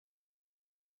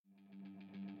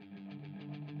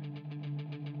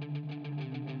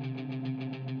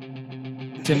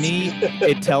To me,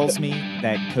 it tells me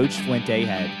that Coach Fuente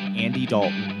had Andy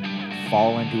Dalton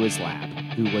fall into his lap,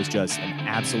 who was just an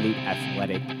absolute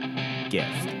athletic gift.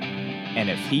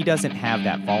 And if he doesn't have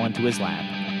that fall into his lap,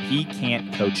 he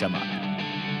can't coach him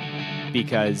up.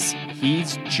 Because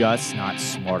he's just not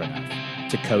smart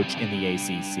enough to coach in the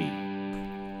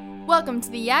ACC. Welcome to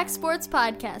the Yak Sports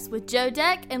Podcast with Joe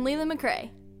Deck and Leland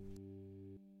McCray.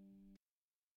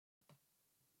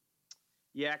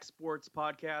 Yak Sports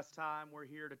Podcast time. We're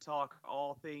here to talk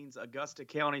all things Augusta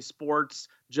County sports.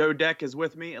 Joe Deck is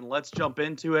with me, and let's jump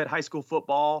into it. High school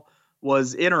football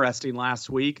was interesting last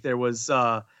week. There was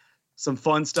some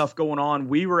fun stuff going on.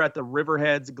 We were at the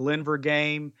Riverheads Glenvar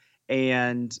game,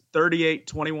 and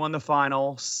 38-21 the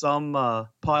final. Some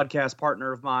podcast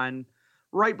partner of mine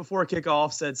right before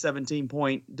kickoff said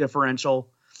 17-point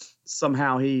differential.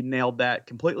 Somehow he nailed that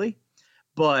completely.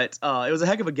 But it was a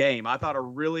heck of a game. I thought a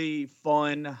really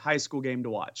fun high school game to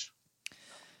watch.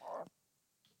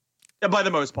 And by the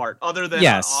most part, other than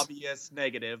an obvious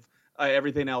negative,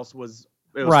 everything else was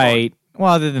right. Fun.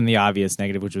 Well, other than the obvious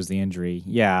negative, which was the injury.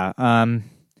 Yeah.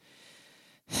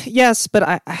 Yes,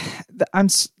 but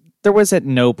there was at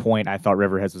no point I thought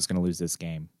Riverheads was going to lose this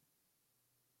game.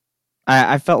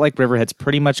 I felt like Riverheads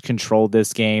pretty much controlled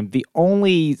this game. The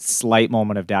only slight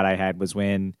moment of doubt I had was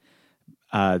when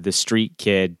the street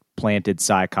kid planted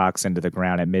Cy Cox into the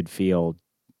ground at midfield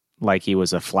like he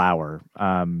was a flower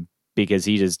because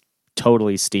he just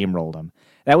totally steamrolled him.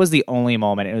 That was the only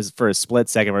moment. It was for a split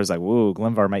second where it was like, whoa,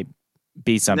 Glenvar might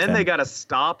be something. And then they got to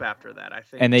stop after that, I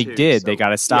think. And they did. So, they got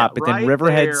to stop. Yeah, but then right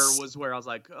Riverheads there was where I was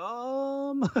like,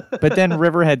 But then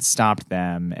Riverhead stopped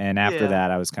them. And after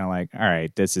that, I was kind of like, all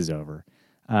right, this is over.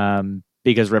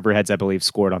 Because Riverheads, I believe,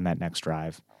 scored on that next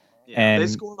drive. Yeah, and they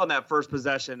scored on that first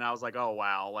possession. And I was like, oh,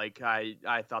 wow. Like, I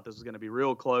thought this was going to be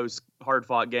real close,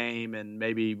 hard-fought game, and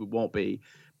maybe it won't be.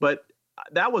 But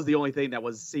that was the only thing that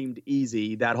seemed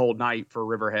easy that whole night for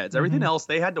Riverheads. Everything else,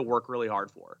 they had to work really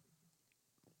hard for.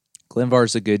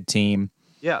 Glenvar's a good team.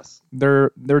 Yes.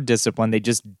 They're disciplined. They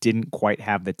just didn't quite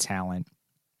have the talent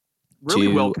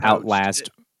to outlast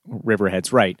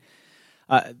Riverheads. Right.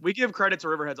 We give credit to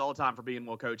Riverheads all the time for being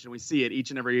well coached, and we see it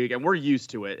each and every week, and we're used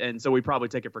to it, and so we probably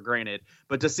take it for granted.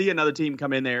 But to see another team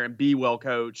come in there and be well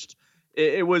coached,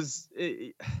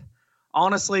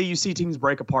 honestly, you see teams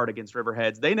break apart against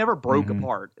Riverheads. They never broke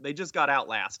apart. They just got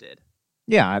outlasted.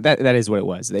 Yeah, that is what it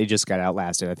was. They just got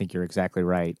outlasted. I think you're exactly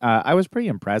right. I was pretty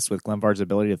impressed with Glenvar's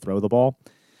ability to throw the ball.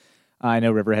 I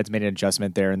know Riverheads made an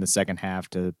adjustment there in the second half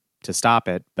to stop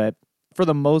it, but for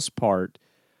the most part,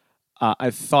 I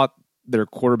thought their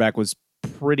quarterback was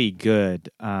pretty good.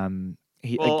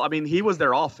 He was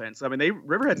their offense. I mean,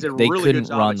 Riverheads did a really good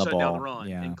job at shutting down the run,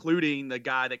 including the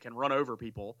guy that can run over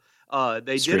people.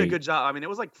 They did a good job. I mean, it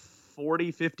was like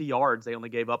 40, 50 yards they only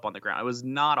gave up on the ground. It was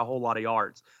not a whole lot of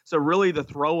yards. So really the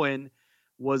throw-in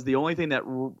was the only thing that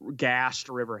gashed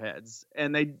Riverheads,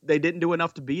 and they didn't do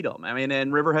enough to beat them. I mean,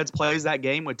 and Riverheads plays that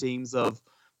game with teams of,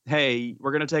 hey,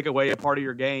 we're going to take away a part of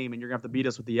your game, and you're going to have to beat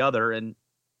us with the other. And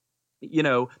you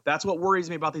know, that's what worries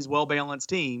me about these well-balanced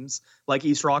teams like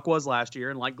East Rock was last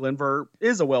year and like Glenvar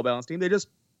is a well-balanced team. They just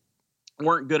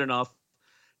weren't good enough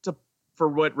for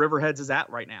what Riverheads is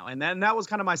at right now. And that was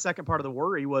kind of my second part of the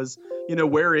worry was, you know,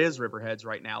 where is Riverheads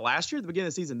right now? Last year at the beginning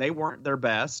of the season, they weren't their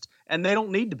best, and they don't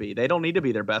need to be. They don't need to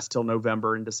be their best till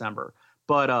November and December.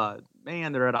 But,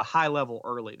 man, they're at a high level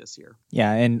early this year.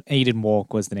 Yeah, and Aiden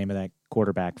Wolk was the name of that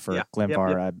quarterback for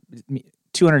Glenvar.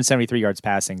 273 yards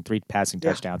passing, 3 passing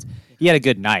touchdowns. He had a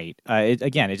good night.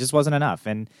 It just wasn't enough,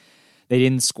 and they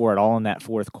didn't score at all in that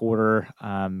fourth quarter.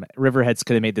 Riverheads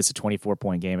could have made this a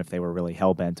 24-point game if they were really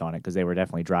hell-bent on it, because they were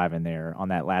definitely driving there on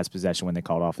that last possession when they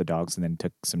called off the dogs and then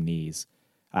took some knees.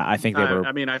 I think they were.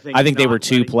 I think they were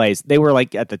 2 plays. They were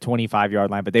like at the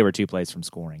 25-yard line, but they were 2 plays from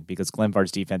scoring because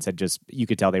Glenvar's defense had you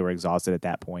could tell they were exhausted at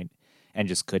that point and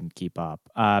just couldn't keep up.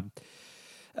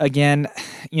 Again,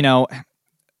 you know,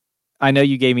 I know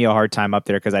you gave me a hard time up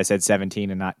there because I said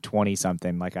 17 and not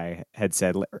 20-something like I had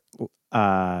said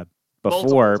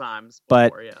before.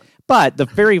 But the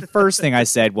very first thing I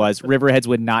said was Riverheads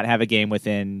would not have a game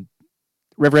within.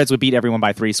 Riverheads would beat everyone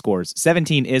by 3 scores.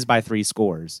 17 is by 3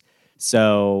 scores.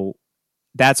 So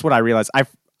that's what I realized. I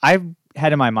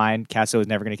had in my mind Casso was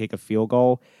never going to kick a field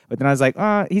goal, but then I was like,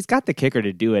 he's got the kicker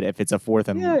to do it if it's a fourth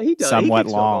and somewhat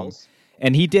long.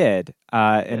 And he did.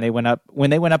 And they went up. When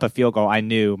they went up a field goal, I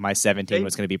knew my 17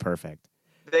 was going to be perfect.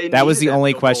 That was the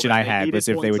only question I had was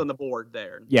if they would on the board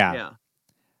there. Yeah.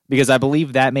 Because I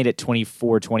believe that made it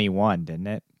 24-21, didn't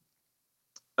it?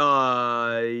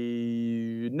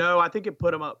 No, I think it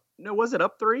put them up. No, was it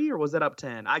up 3 or was it up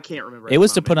 10? I can't remember. It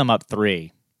was to put them up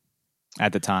 3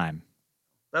 at the time.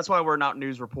 That's why we're not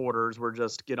news reporters. We're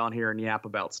just get on here and yap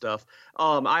about stuff.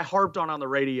 I harped on the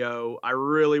radio. I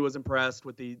really was impressed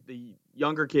with the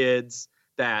younger kids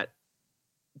that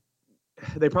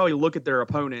they probably look at their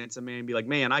opponents and be like,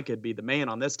 man, I could be the man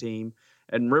on this team.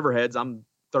 And Riverheads, I'm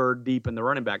third deep in the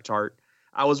running back chart.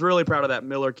 I was really proud of that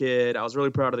Miller kid. I was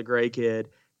really proud of the Gray kid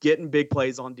getting big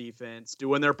plays on defense,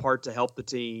 doing their part to help the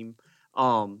team.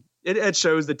 It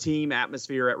shows the team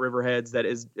atmosphere at Riverheads that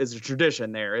is a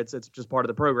tradition there. It's just part of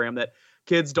the program that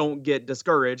kids don't get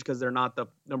discouraged because they're not the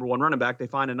number one running back. They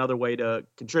find another way to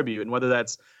contribute, and whether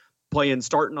that's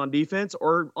starting on defense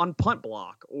or on punt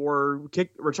block or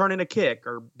returning a kick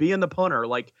or being the punter,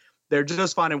 like they're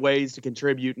just finding ways to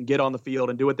contribute and get on the field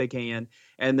and do what they can.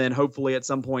 And then hopefully at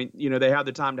some point, they have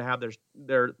the time to have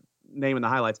their name in the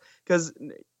highlights. Because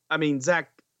Zach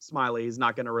Smiley is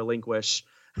not going to relinquish.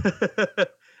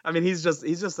 He's just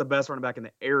the best running back in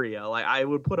the area. Like, I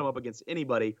would put him up against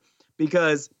anybody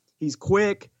because he's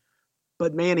quick,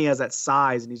 but man, he has that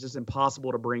size and he's just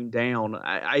impossible to bring down.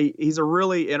 He's a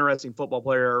really interesting football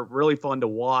player, really fun to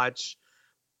watch.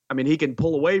 He can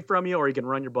pull away from you or he can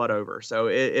run your butt over. So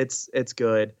it's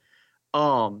good.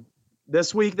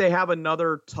 This week they have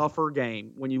another tougher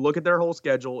game. When you look at their whole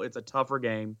schedule, it's a tougher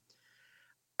game.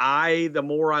 The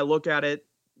more I look at it,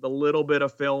 the little bit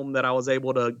of film that I was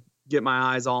able to get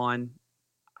my eyes on,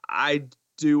 I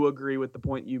do agree with the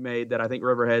point you made that I think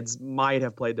Riverheads might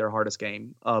have played their hardest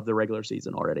game of the regular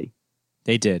season already.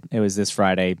 They did. It was this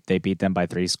Friday. They beat them by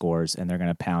 3 scores, and they're going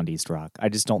to pound East Rock. I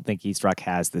just don't think East Rock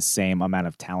has the same amount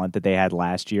of talent that they had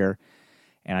last year,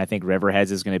 and I think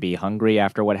Riverheads is going to be hungry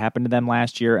after what happened to them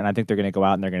last year, and I think they're going to go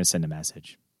out and they're going to send a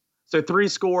message. So 3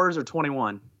 scores or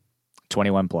 21?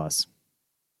 21 plus.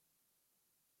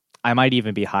 I might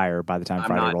even be higher by the time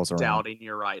Friday rolls around. I'm not doubting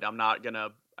you're right. I'm not going to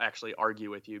actually argue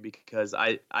with you because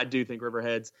I do think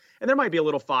Riverheads, and there might be a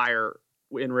little fire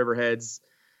in Riverheads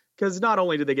because not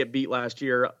only did they get beat last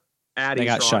year at they East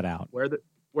got Rock, shut out. Where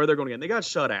they're going again. They got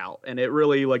shut out, and it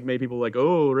really made people like,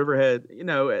 oh, Riverhead.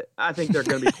 I think they're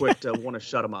going to be quick to want to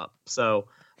shut them up. So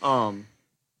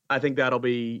I think that'll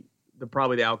be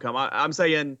probably the outcome. I'm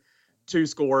saying 2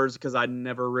 scores because I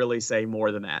never really say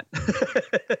more than that.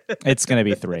 It's going to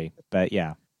be 3, but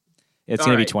yeah, it's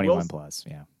going to be 21 plus.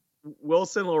 Yeah.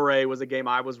 Wilson-Luray was a game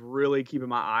I was really keeping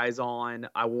my eyes on.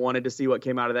 I wanted to see what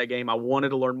came out of that game. I wanted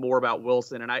to learn more about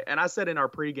Wilson. And I said in our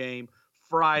pregame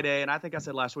Friday, and I think I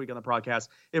said last week on the podcast,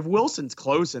 if Wilson's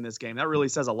close in this game, that really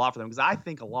says a lot for them because I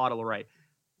think a lot of Luray.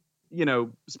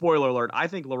 Spoiler alert, I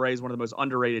think Luray is one of the most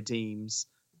underrated teams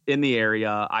in the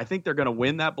area. I think they're going to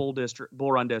win that Bull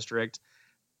Run District.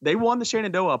 They won the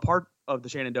Shenandoah, part of the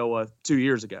Shenandoah 2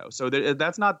 years ago. So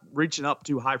that's not reaching up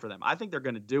too high for them. I think they're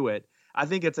going to do it. I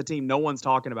think it's a team no one's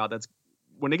talking about. That's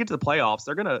when they get to the playoffs,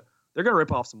 they're gonna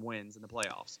rip off some wins in the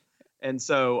playoffs. And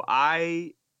so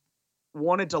I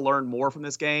wanted to learn more from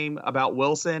this game about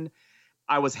Wilson.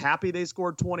 I was happy they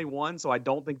scored 21, so I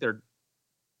don't think they're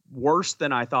worse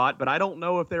than I thought, but I don't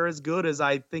know if they're as good as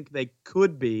I think they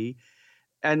could be.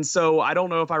 And so I don't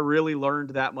know if I really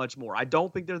learned that much more. I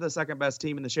don't think they're the second best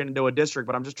team in the Shenandoah district,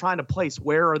 but I'm just trying to place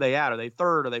where are they at? Are they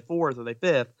third? Are they fourth? Are they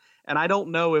fifth? And I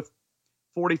don't know if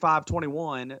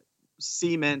 45-21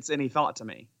 cements any thought to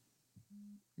me.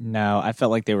 No, I felt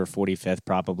like they were 45th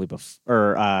probably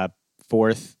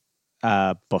fourth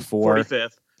before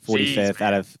 45th. 45th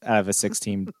out of a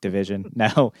 6-team division.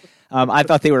 No, I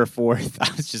thought they were 4th.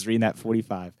 I was just reading that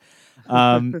 45.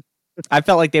 I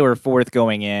felt like they were 4th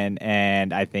going in,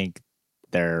 and I think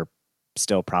they're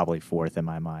still probably 4th in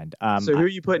my mind. So who are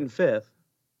you putting 5th?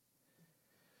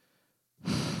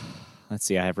 Let's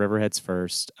see. I have Riverheads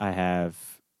first. I have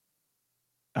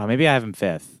maybe I have them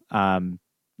 5th.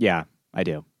 Yeah, I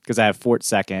do because I have Fort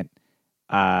 2nd,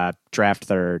 Draft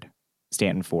 3rd,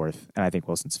 Stanton 4th, and I think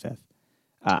Wilson's 5th.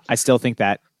 I still think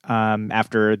that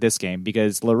after this game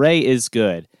because Luray is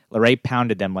good. Luray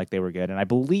pounded them like they were good, and I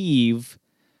believe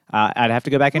I'd have to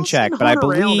go back and check, but I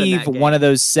believe one of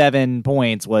those 7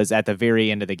 points was at the very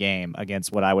end of the game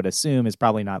against what I would assume is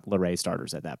probably not Luray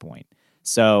starters at that point.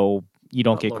 So you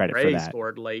don't get credit for that.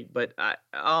 Scored late, but I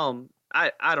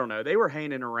don't know. They were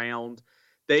hanging around.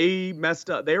 They messed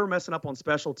up. They were messing up on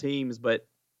special teams, but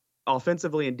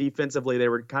offensively and defensively, they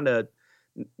were kind of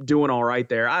doing all right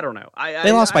there. I don't know.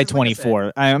 They lost by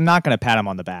 24. I'm not going to pat them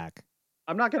on the back.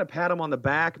 I'm not going to pat them on the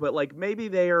back, but maybe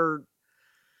they are,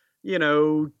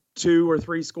 2 or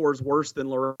 3 scores worse than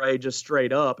Luray just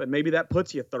straight up, and maybe that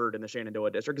puts you 3rd in the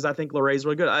Shenandoah district because I think Luray's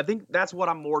really good. I think that's what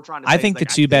I'm more trying to say. I think the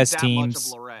two best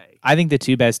teams. I think the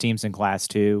 2 best teams in Class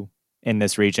 2 in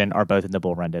this region are both in the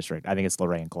Bull Run district. I think it's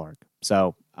Luray and Clark.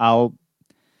 So I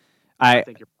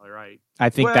think you're probably right. I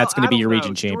think that's going to be your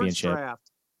region championship.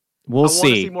 We'll see. I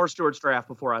want to see more Stuarts Draft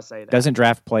before I say that. Doesn't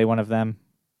Draft play one of them?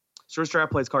 Stuarts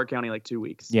Draft plays Clark County like 2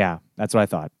 weeks. Yeah, that's what I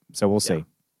thought. So we'll see.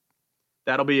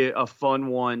 That'll be a fun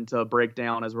one to break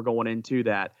down as we're going into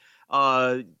that.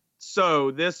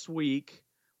 So this week,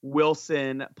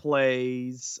 Wilson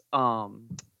plays.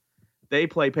 They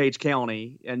play Page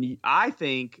County, and I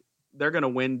think they're going to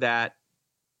win that.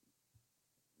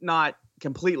 Not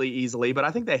completely easily, but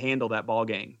I think they handle that ball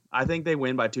game. I think they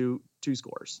win by two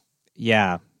scores.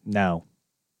 Yeah, no.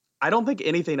 I don't think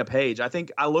anything to Page. I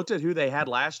think I looked at who they had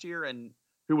last year and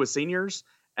who was seniors,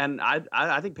 and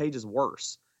I think Page is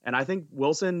worse. And I think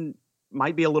Wilson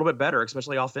might be a little bit better,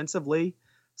 especially offensively.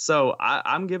 So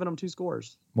I'm giving them 2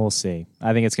 scores. We'll see.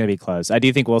 I think it's going to be close. I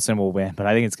do think Wilson will win, but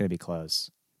I think it's going to be close.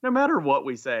 No matter what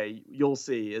we say, you'll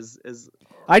see.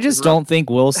 I just don't think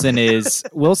Wilson is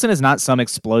not some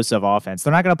explosive offense.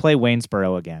 They're not going to play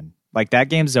Waynesboro again. Like, that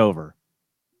game's over.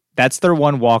 That's their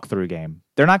one walkthrough game.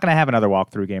 They're not going to have another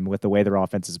walkthrough game with the way their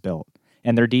offense is built,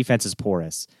 and their defense is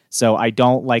porous. So I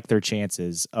don't like their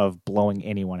chances of blowing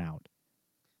anyone out.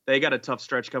 They got a tough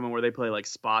stretch coming where they play like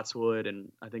Spotswood,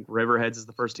 and I think Riverheads is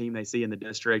the first team they see in the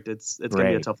district. It's going to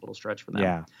be a tough little stretch for them.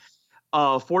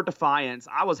 Yeah. Fort Defiance,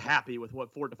 I was happy with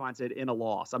what Fort Defiance did in a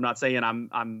loss. I'm not saying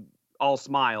I'm all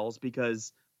smiles,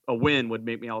 because a win would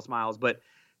make me all smiles, but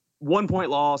 1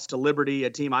 point loss to Liberty, a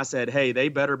team I said, hey, they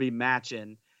better be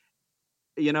matching.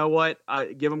 You know what?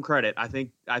 Give them credit. I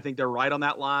think they're right on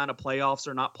that line of playoffs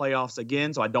or not playoffs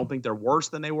again. So I don't think they're worse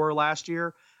than they were last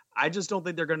year. I just don't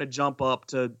think they're going to jump up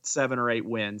to 7 or 8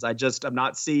 wins. I'm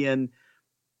not seeing.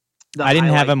 I didn't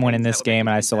have them winning this game,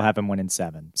 and I still have them winning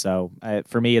 7. So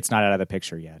for me, it's not out of the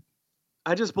picture yet.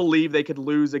 I just believe they could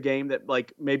lose a game that,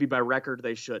 like, maybe by record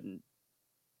they shouldn't.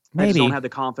 Maybe. I just don't have the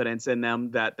confidence in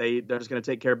them that they're just going to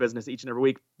take care of business each and every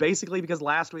week. Basically, because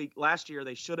last year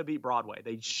they should have beat Broadway.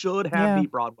 They should have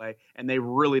beat Broadway, and they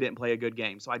really didn't play a good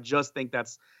game. So I just think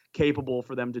that's capable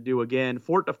for them to do again.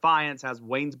 Fort Defiance has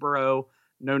Waynesboro.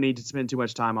 No need to spend too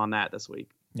much time on that this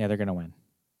week. Yeah, they're going to win.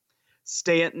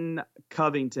 Stanton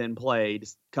Covington played.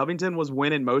 Covington was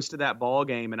winning most of that ball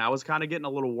game, and I was kind of getting a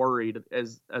little worried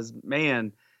as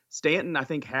man. Stanton, I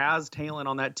think, has talent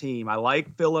on that team. I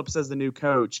like Phillips as the new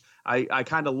coach. I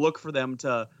kind of look for them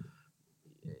to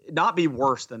not be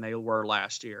worse than they were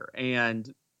last year.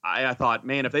 And I thought,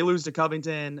 man, if they lose to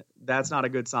Covington, that's not a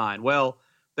good sign. Well,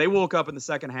 they woke up in the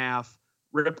second half,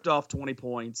 ripped off 20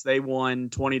 points. They won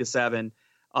 20-7.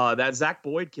 That Zach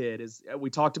Boyd kid we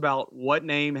talked about, what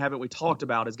name haven't we talked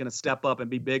about is going to step up and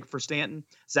be big for Stanton?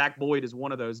 Zach Boyd is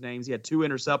one of those names. He had 2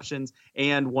 interceptions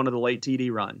and one of the late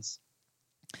TD runs.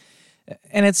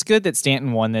 And it's good that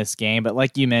Stanton won this game, but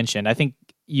like you mentioned, I think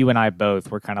you and I both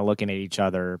were kind of looking at each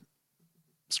other,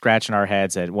 scratching our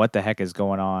heads at what the heck is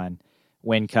going on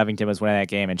when Covington was winning that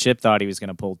game. And Chip thought he was going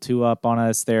to pull 2 up on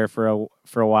us there for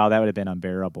a while. That would have been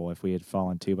unbearable if we had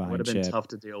fallen 2 behind Chip. Would have been tough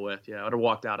to deal with. Yeah, I would have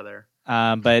walked out of there.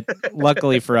 But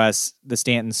luckily for us, the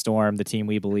Stanton Storm, the team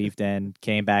we believed in,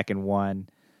 came back and won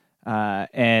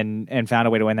and found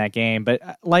a way to win that game. But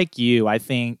like you, I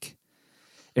think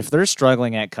if they're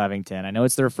struggling at Covington, I know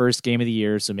it's their first game of the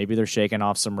year, so maybe they're shaking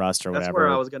off some rust or whatever. That's where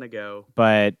I was going to go.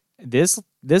 But this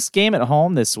game at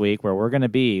home this week, where we're going to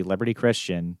be, Liberty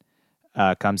Christian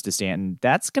comes to Stanton,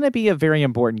 that's going to be a very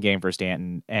important game for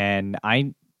Stanton. And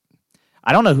I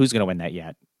don't know who's going to win that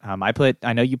yet.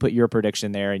 I know you put your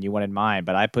prediction there and you wanted mine,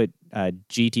 but I put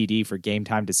GTD for game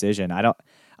time decision. I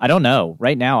don't know.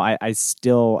 Right now, I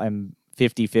still am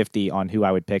 50-50 on who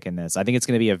I would pick in this. I think it's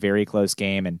going to be a very close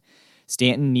game, and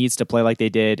Stanton needs to play like they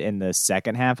did in the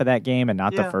second half of that game and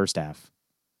not the first half.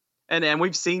 And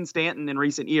we've seen Stanton in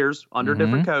recent years under a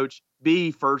different coach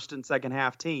be first and second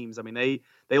half teams. I mean,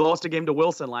 they lost a game to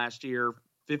Wilson last year,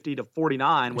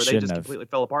 50-49, where they just completely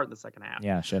fell apart in the second half.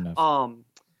 Yeah, shouldn't have.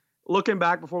 Looking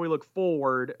back before we look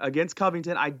forward against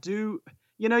Covington,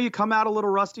 you come out a little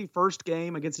rusty first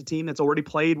game against a team that's already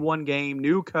played 1 game,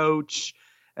 new coach.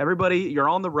 Everybody, you're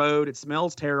on the road. It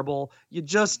smells terrible.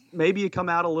 Maybe you come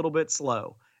out a little bit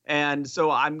slow. And so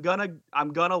I'm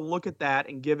gonna look at that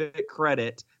and give it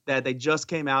credit that they just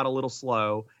came out a little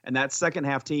slow, and that second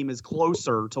half team is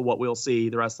closer to what we'll see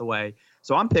the rest of the way.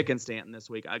 So I'm picking Stanton this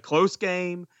week. A close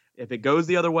game. If it goes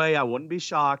the other way, I wouldn't be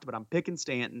shocked, but I'm picking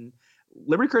Stanton.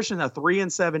 Liberty Christian, a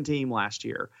 3-7 team last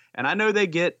year, and I know they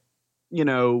get,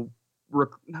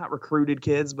 not recruited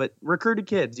kids, but recruited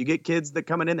kids. You get kids that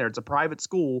coming in there. It's a private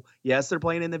school. Yes, they're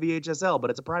playing in the VHSL, but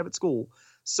it's a private school.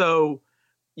 So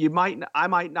it might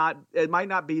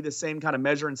not be the same kind of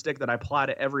measuring stick that I apply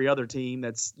to every other team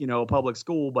that's, a public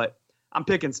school, but I'm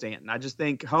picking Stanton. I just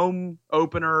think home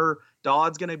opener,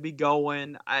 Dodd's going to be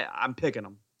going. I'm picking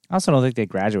them. I also don't think they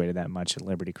graduated that much at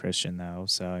Liberty Christian, though.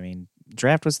 So, I mean,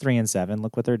 draft was 3-7.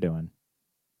 Look what they're doing.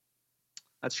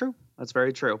 That's true. That's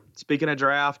very true. Speaking of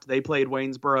draft, they played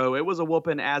Waynesboro. It was a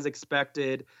whooping as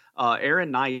expected.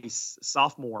 Aaron Nice,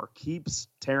 sophomore, keeps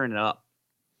tearing it up.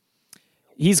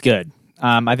 He's good.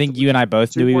 I think you and I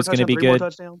both knew he was going to be good.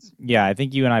 Yeah, I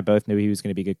think you and I both knew he was going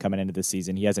to be good coming into the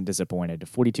season. He hasn't disappointed.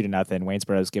 42-0.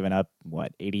 Waynesboro's given up,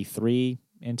 83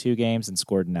 in 2 games and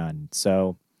scored none.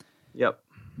 So, yep.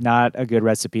 Not a good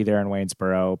recipe there in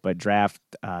Waynesboro, but draft,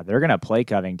 they're going to play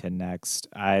Covington next.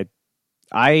 I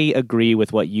agree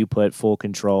with what you put, full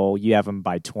control. You have them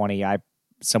by 20. I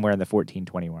somewhere in the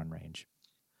 14-21 range.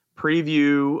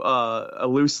 Preview,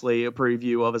 loosely a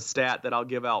preview of a stat that I'll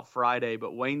give out Friday,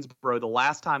 but Waynesboro, the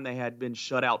last time they had been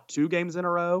shut out 2 games in a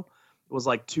row was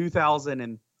like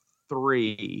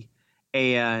 2003,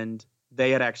 and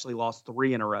they had actually lost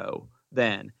 3 in a row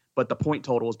then. But the point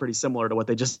total was pretty similar to what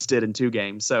they just did in 2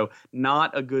 games. So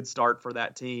not a good start for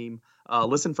that team.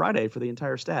 Listen Friday for the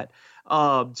entire stat.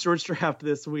 Stewart's draft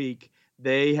this week,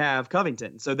 they have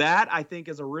Covington. So that, I think,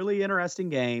 is a really interesting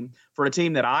game for a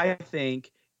team that I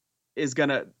think is going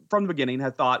to, from the beginning,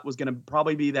 had thought was going to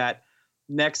probably be that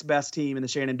next best team in the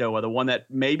Shenandoah, the one that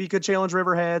maybe could challenge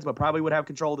Riverheads, but probably would have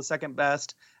control of the second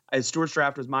best. As Stewart's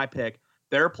draft was my pick.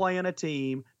 They're playing a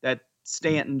team that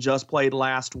Stanton just played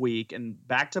last week, and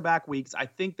back-to-back weeks, I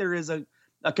think there is a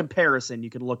comparison you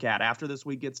can look at after this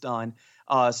week gets done.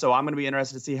 So I'm going to be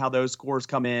interested to see how those scores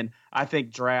come in. I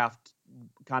think draft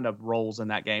kind of rolls in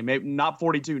that game. Maybe not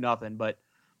 42-0, but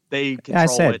they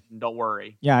control it, and don't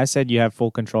worry. Yeah, I said you have full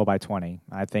control by 20.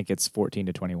 I think it's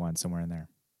 14-21, somewhere in there.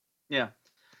 Yeah,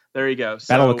 there you go.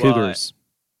 Battle of Cougars.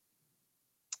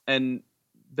 And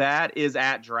that is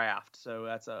at draft, so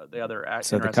that's the other.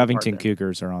 So the Covington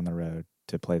Cougars are on the road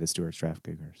to play the Stewart's Draft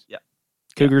Cougars. Yeah,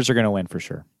 Cougars are going to win for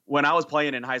sure. When I was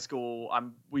playing in high school,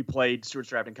 we played Stewart's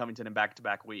Draft and Covington in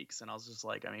back-to-back weeks, and I was just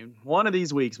like, one of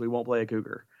these weeks we won't play a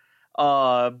Cougar.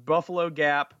 Buffalo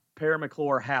Gap, Perry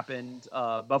McClure happened.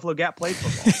 Buffalo Gap played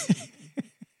football.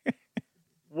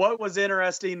 What was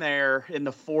interesting there in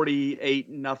the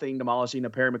 48-0 demolishing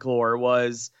of Perry McClure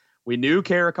was we knew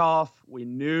Karikoff, we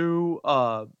knew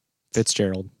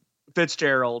Fitzgerald.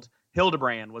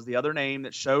 Hildebrand was the other name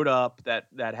that showed up that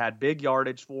had big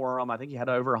yardage for him. I think he had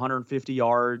over 150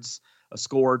 yards, a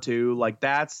score or 2. Like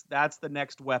that's the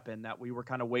next weapon that we were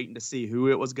kind of waiting to see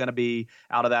who it was going to be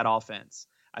out of that offense.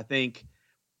 I think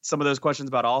some of those questions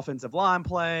about offensive line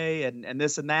play and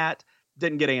this and that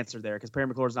didn't get answered there because Perry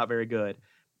McClure's not very good.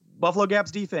 Buffalo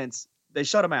Gap's defense, they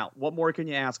shut him out. What more can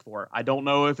you ask for? I don't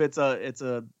know if it's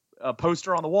a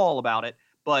poster on the wall about it,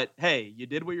 but hey, you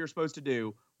did what you're supposed to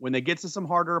do. When they get to some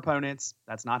harder opponents,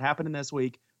 that's not happening this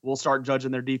week. We'll start judging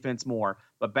their defense more.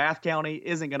 But Bath County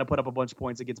isn't going to put up a bunch of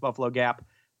points against Buffalo Gap,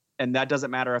 and that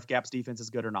doesn't matter if Gap's defense is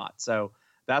good or not. So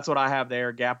that's what I have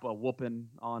there. Gap whooping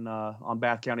on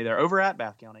Bath County there. Over at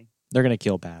Bath County. They're going to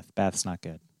kill Bath. Bath's not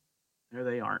good. No,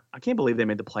 they aren't. I can't believe they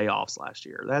made the playoffs last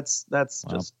year. That's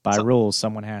just by rules.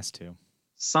 Someone has to.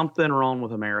 Something wrong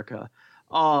with America.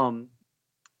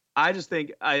 I just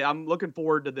think I'm looking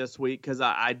forward to this week because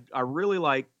I really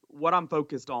like what I'm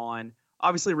focused on.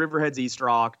 Obviously, Riverhead's East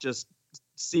Rock. Just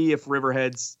see if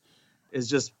Riverhead's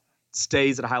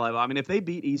stays at a high level. I mean, if they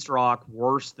beat East Rock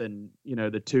worse than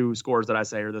the 2 scores that I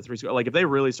say or the 3 scores, like if they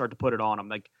really start to put it on them,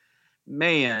 like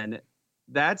man,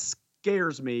 that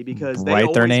scares me because they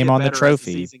write their name on the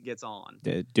trophy. As the season gets on.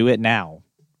 Do it now.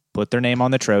 Put their name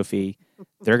on the trophy.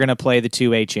 They're going to play the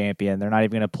 2A champion. They're not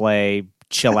even going to play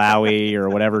Chilawi or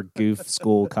whatever goof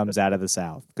school comes out of the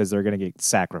South because they're going to get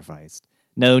sacrificed.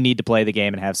 No need to play the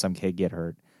game and have some kid get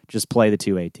hurt. Just play the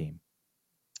 2A team.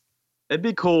 It'd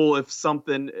be cool if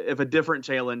a different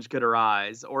challenge could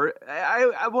arise, or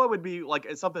what would be like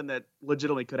something that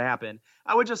legitimately could happen.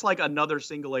 I would just like another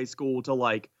single A school to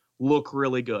like look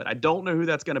really good. I don't know who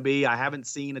that's going to be. I haven't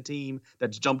seen a team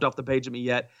that's jumped off the page at me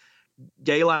yet.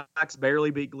 Galax barely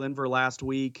beat Glenver last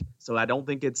week, so I don't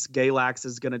think Galax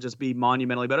is going to just be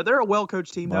monumentally better. They're a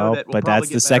well-coached team, though. But that's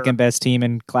the second best team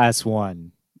in Class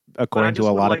 1, according to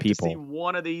a lot of people. To see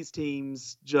one of these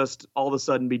teams just all of a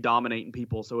sudden be dominating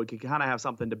people, so it could kind of have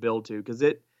something to build to, because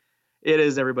it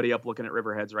is everybody up looking at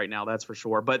Riverheads right now, that's for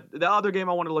sure. But the other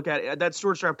game I want to look at, that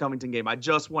Stewart's Draft Covington game, I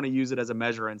just want to use it as a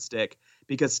measure and stick,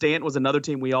 because Stanton was another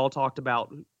team we all talked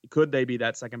about. Could they be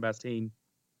that second-best team?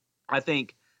 I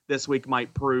think this week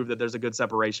might prove that there's a good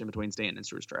separation between Stanton and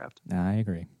Stewart's Draft. I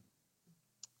agree.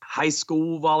 High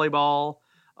school volleyball,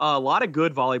 a lot of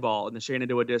good volleyball in the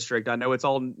Shenandoah district. I know it's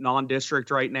all non-district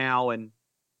right now, and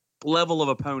level of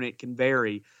opponent can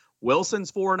vary. Wilson's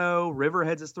 4-0,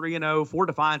 Riverheads is 3-0, Fort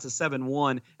Defiance is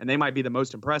 7-1, and they might be the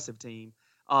most impressive team.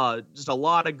 Just a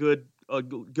lot of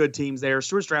good teams there.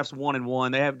 Stuarts Draft's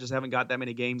 1-1. They haven't got that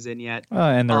many games in yet.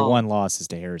 And their one loss is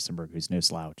to Harrisonburg, who's no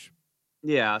slouch.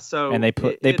 Yeah, so and they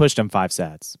pushed them 5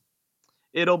 sets.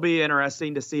 It'll be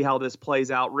interesting to see how this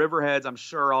plays out. Riverheads, I'm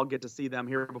sure I'll get to see them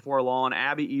here before long.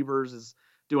 Abby Evers is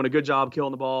doing a good job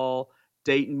killing the ball.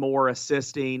 Dayton Moore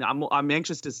assisting. I'm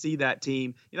anxious to see that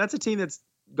team. That's a team that's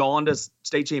gone to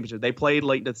state championship. They played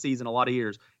late into the season a lot of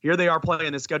years. Here they are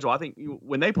playing this schedule. I think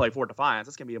when they play Fort Defiance,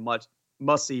 it's going to be a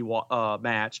must-see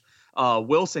match.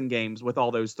 Wilson games with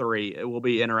all those 3, it will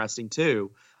be interesting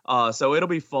too. So it'll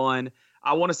be fun.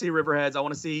 I want to see Riverheads. I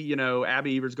want to see,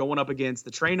 Abby Evers going up against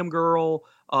the Trainham girl,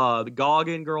 the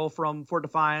Goggin girl from Fort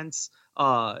Defiance,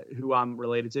 who I'm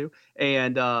related to.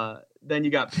 And then you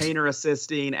got Painter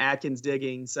assisting, Atkins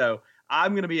digging. So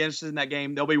I'm going to be interested in that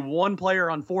game. There'll be one player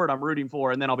on Fort I'm rooting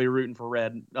for, and then I'll be rooting for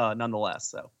Red nonetheless.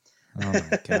 So. Oh,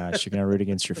 my gosh. You're going to root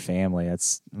against your family.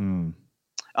 That's Oh,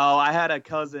 I had a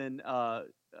cousin.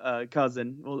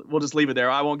 We'll just leave it there.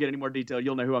 I won't get any more detail.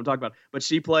 You'll know who I'm talking about. But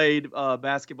she played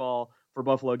basketball for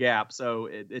Buffalo Gap, so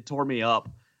it tore me up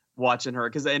watching her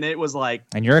and it was like.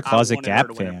 And you're a closet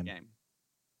Gap fan.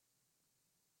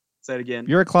 Say it again.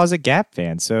 You're a closet Gap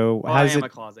fan, so I am a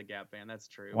closet Gap fan. That's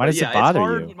true. Why does it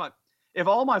bother you? If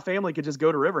all my family could just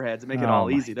go to Riverheads and make it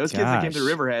all easy, those kids that came to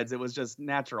Riverheads, it was just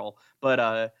natural.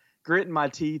 But gritting my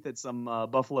teeth at some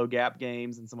Buffalo Gap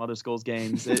games and some other schools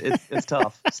games, it's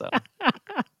tough. So.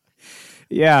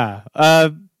 Yeah.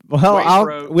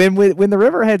 Well, when the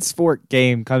Riverheads Fort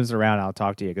game comes around, I'll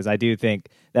talk to you because I do think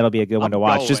that'll be a good one to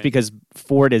watch. Just because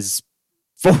Fort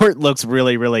looks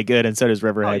really, really good, and so does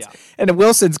Riverheads. Oh, yeah. And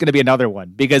Wilson's going to be another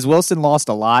one because Wilson lost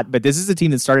a lot, but this is a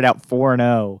team that started out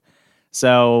 4-0,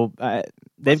 so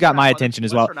they've got my attention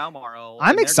as well.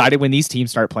 I'm excited when these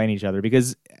teams start playing each other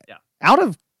because out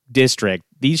of district,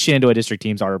 these Shenandoah district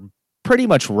teams are pretty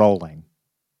much rolling.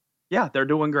 Yeah, they're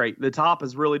doing great. The top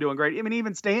is really doing great. I mean,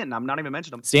 even Stanton, I'm not even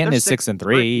mentioning them. Stanton is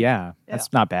 6-3. Yeah,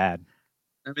 that's not bad.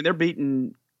 I mean, they're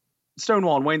beating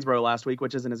Stonewall and Waynesboro last week,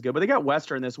 which isn't as good. But they got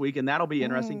Western this week, and that'll be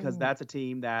interesting because that's a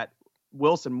team that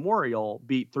Wilson Memorial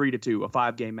beat 3-2, a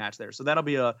 5-game match there. So that'll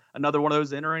be another one of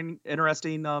those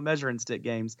interesting measuring stick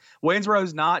games.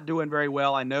 Waynesboro's not doing very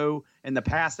well. I know in the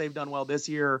past they've done well. This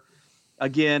year,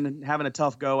 again, having a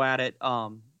tough go at it.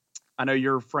 I know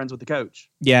you're friends with the coach.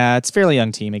 Yeah, it's a fairly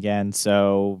young team again,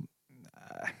 so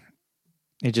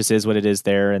it just is what it is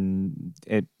there, and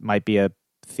it might be a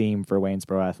theme for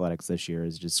Waynesboro athletics this year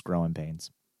is just growing pains.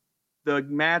 The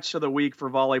match of the week for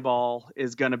volleyball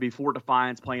is going to be Fort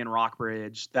Defiance playing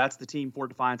Rockbridge. That's the team Fort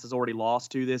Defiance has already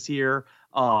lost to this year.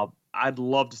 I'd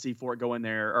love to see Fort go in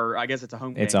there, or I guess it's a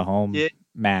home game. It's a home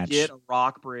match. Get a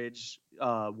Rockbridge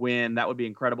win. That would be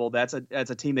incredible. That's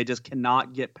a team they just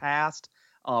cannot get past.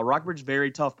 Rockbridge, very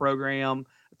tough program.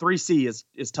 3C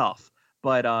is tough,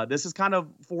 but this is kind of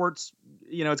Fort's.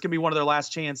 It's going to be one of their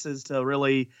last chances to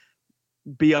really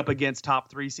be up against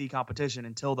top 3C competition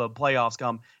until the playoffs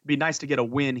come. It'd be nice to get a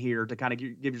win here to kind of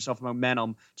give yourself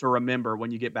momentum to remember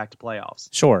when you get back to playoffs.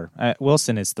 Sure,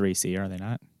 Wilson is 3C, are they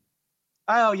not?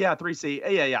 Oh yeah, 3C.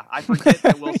 Yeah. I forget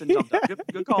that Wilson jumped up.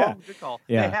 Good call. Yeah. Good call.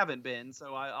 Yeah. They haven't been,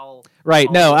 so I'll. Right.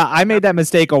 I made that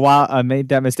mistake I made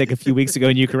that mistake a few weeks ago,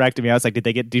 and you corrected me. I was like, did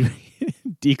they get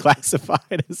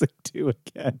declassified as a 2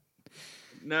 again?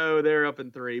 No, they're up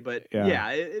in 3, but yeah,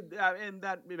 and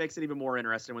that makes it even more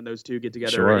interesting when those two get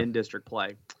together in district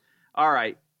play. All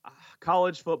right,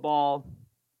 college football.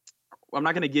 I'm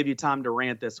not going to give you time to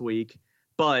rant this week,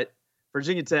 but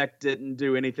Virginia Tech didn't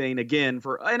do anything again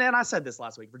and I said this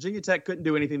last week. Virginia Tech couldn't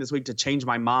do anything this week to change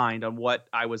my mind on what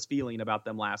I was feeling about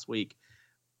them last week.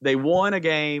 They won a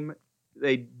game.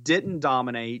 They didn't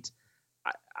dominate.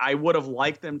 I would have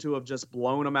liked them to have just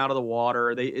blown them out of the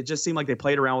water. It just seemed like they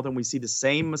played around with them. We see the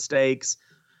same mistakes.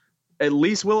 At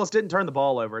least Willis didn't turn the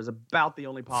ball over is about the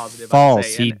only positive.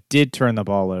 False. He did turn the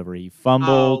ball over. He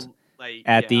fumbled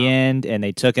at the end, and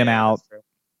they took him out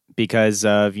because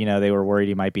of, they were worried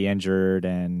he might be injured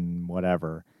and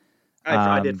whatever.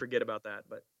 I did forget about that,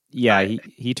 but yeah,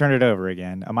 he turned it over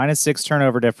again. A -6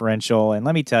 turnover differential. And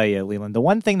let me tell you, Leland, the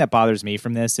one thing that bothers me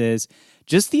from this is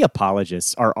just the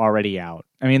apologists are already out.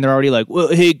 I mean, they're already like, well,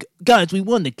 hey, guys, we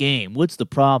won the game. What's the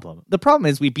problem? The problem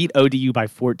is we beat ODU by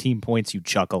 14 points, you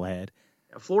chucklehead.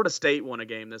 Florida State won a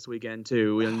game this weekend,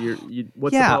 too. And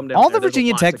what's the problem? All the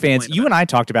Virginia Tech fans, you and I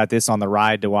talked about this on the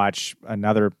ride to watch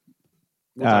another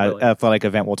athletic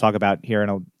event we'll talk about here in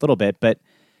a little bit, but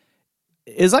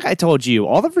it's like I told you,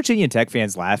 all the Virginia Tech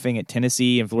fans laughing at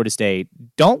Tennessee and Florida State,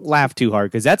 don't laugh too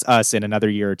hard because that's us in another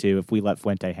year or two if we let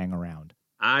Fuente hang around.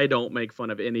 I don't make fun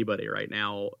of anybody right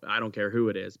now. I don't care who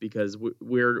it is because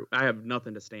I have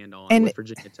nothing to stand on with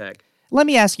Virginia Tech. Let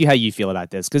me ask you how you feel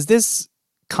about this, because this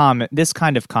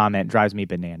kind of comment drives me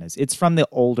bananas. It's from the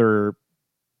older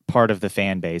part of the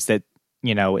fan base that,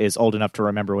 is old enough to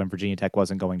remember when Virginia Tech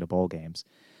wasn't going to bowl games.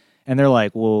 And they're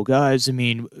like, well, guys, I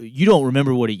mean, you don't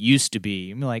remember what it used to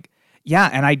be. I'm like, yeah,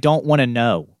 and I don't want to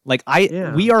know. Like,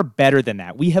 we are better than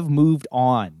that. We have moved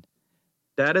on.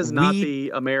 That is not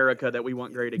the America that we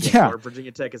want great again. Yeah. Where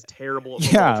Virginia Tech is terrible at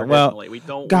football traditionally. We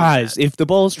don't guys, want that. If the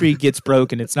bowl streak gets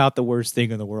broken, it's not the worst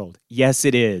thing in the world. Yes,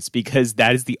 it is, because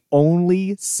that is the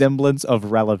only semblance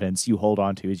of relevance you hold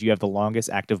on to, is you have the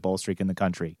longest active bowl streak in the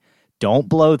country. Don't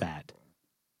blow that.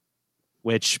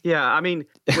 Which, yeah, I mean,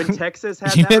 when Texas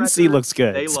had UNC that record, looks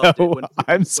good. They loved it.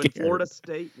 I'm scared. When Florida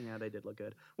State, yeah, they did look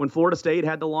good. When Florida State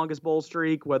had the longest bowl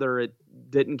streak, whether it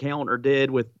didn't count or did,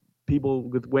 with people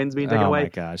with wins being taken away,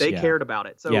 they cared about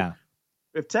it. So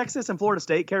if Texas and Florida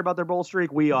State care about their bowl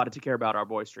streak, we ought to care about our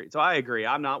bowl streak. So I agree.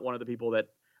 I'm not one of the people that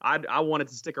I wanted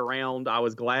to stick around. I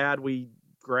was glad we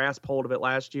grasped hold of it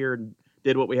last year and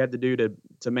did what we had to do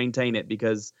to maintain it,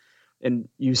 because and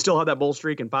you still have that bowl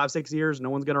streak in 5-6 years.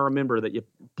 No one's going to remember that you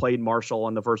played Marshall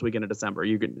on the first weekend of December.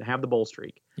 You can have the bowl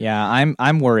streak. Yeah,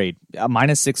 I'm worried. A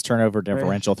 -6 turnover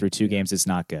differential through 2 games is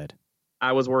not good.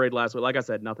 I was worried last week. Like I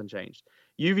said, nothing changed.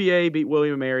 UVA beat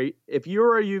William & Mary. If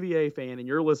you're a UVA fan and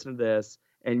you're listening to this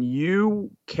and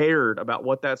you cared about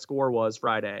what that score was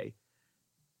Friday,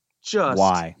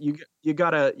 why? You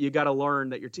gotta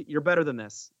learn that you're better than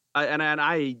this. And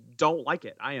I don't like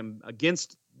it. I am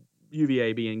against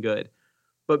UVA being good,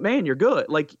 but man, you're good.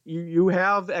 Like you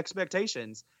have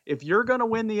expectations. If you're going to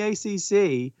win the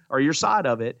ACC or your side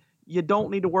of it, you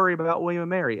don't need to worry about William &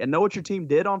 Mary. And know what your team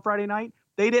did on Friday night?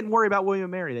 They didn't worry about William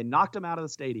 & Mary. They knocked them out of the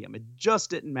stadium. It just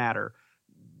didn't matter.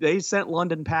 They sent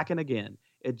London packing again.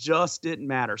 It just didn't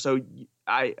matter. So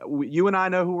you and I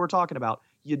know who we're talking about.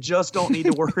 You just don't need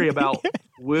to worry about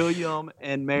William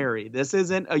and Mary. This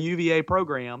isn't a UVA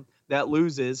program that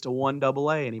loses to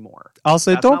 1AA anymore.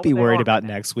 Also, don't be worried about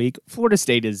next week. Florida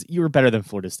State you were better than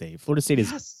Florida State. Florida State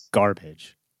is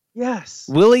garbage. Yes.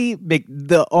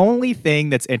 The only thing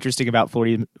that's interesting about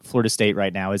Florida State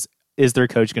right now is their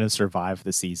coach going to survive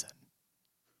the season?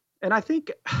 And I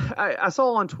think I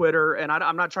saw on Twitter, and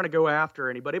I'm not trying to go after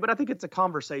anybody, but I think it's a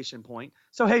conversation point.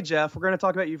 So, hey, Jeff, we're going to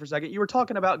talk about you for a second. You were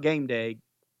talking about game day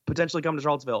potentially coming to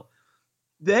Charlottesville.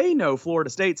 They know Florida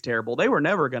State's terrible. They were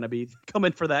never going to be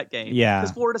coming for that game. Yeah.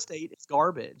 Because Florida State is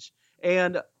garbage.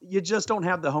 And you just don't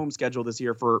have the home schedule this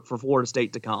year for Florida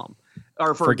State to come,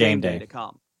 or for game day to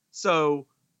come. So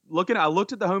I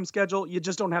looked at the home schedule. You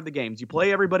just don't have the games. You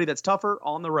play everybody that's tougher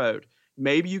on the road.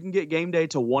 Maybe you can get game day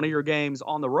to one of your games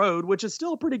on the road, which is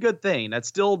still a pretty good thing. That's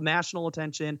still national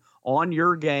attention on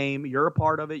your game. You're a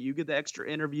part of it. You get the extra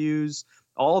interviews,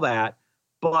 all that.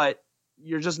 But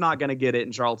you're just not going to get it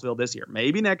in Charlottesville this year.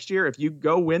 Maybe next year, if you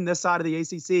go win this side of the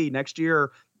ACC, next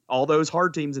year, all those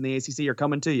hard teams in the ACC are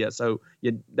coming to you. So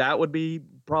that would be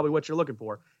probably what you're looking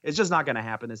for. It's just not going to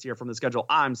happen this year from the schedule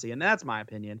I'm seeing. That's my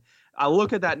opinion. I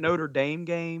look at that Notre Dame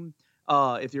game.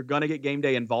 If you're going to get game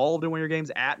day involved in one of your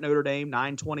games at Notre Dame,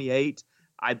 9:28,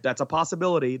 that's a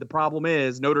possibility. The problem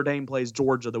is Notre Dame plays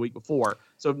Georgia the week before.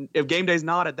 So if game day's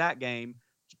not at that game,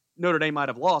 Notre Dame might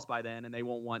have lost by then, and they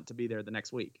won't want to be there the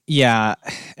next week. Yeah,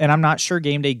 and I'm not sure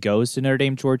game day goes to Notre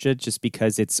Dame, Georgia, just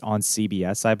because it's on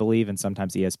CBS, I believe, and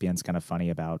sometimes ESPN's kind of funny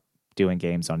about doing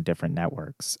games on different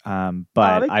networks.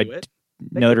 But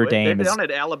Notre Dame They've done it.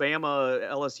 Alabama,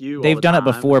 LSU. They've done it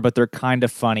before, but they're kind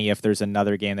of funny if there's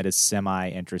another game that is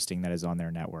semi-interesting that is on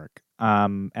their network.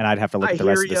 And I'd have to look at the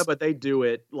rest of this. But they do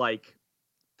it like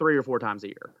 3 or 4 times a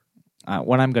year.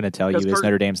 What I'm going to tell you is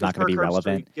Notre Dame's not going to be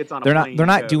relevant. They're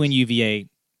not doing UVA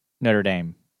Notre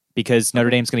Dame because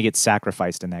Notre Dame's going to get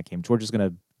sacrificed in that game. Georgia's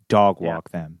going to dog walk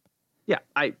them. Yeah,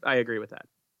 I agree with that.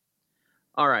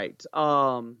 All right.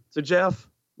 So Jeff,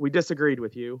 we disagreed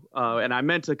with you, and I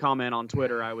meant to comment on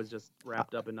Twitter. I was just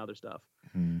wrapped up in other stuff.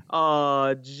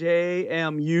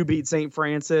 JMU beat St.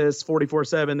 Francis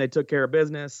 44-7. They took care of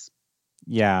business.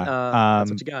 Yeah.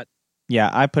 That's what you got. Yeah,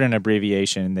 I put an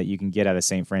abbreviation that you can get out of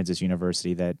St. Francis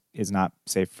University that is not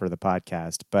safe for the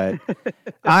podcast. But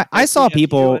I saw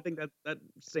people. I think that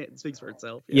speaks for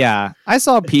itself. Yeah, I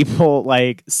saw people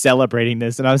like celebrating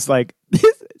this, and I was like,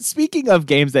 speaking of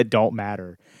games that don't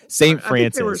matter, St. Francis. I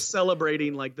think they were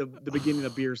celebrating like the beginning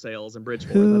of beer sales in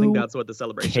Bridgeport. I think that's what the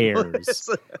celebration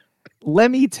was.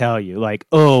 Let me tell you, like,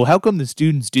 how come the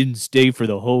students didn't stay for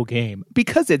the whole game?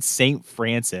 Because it's St.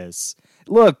 Francis.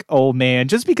 Look, old man,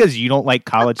 just because you don't like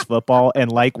college football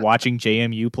and like watching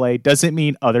JMU play doesn't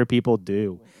mean other people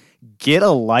do. Get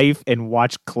a life and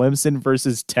watch Clemson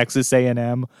versus Texas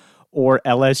A&M or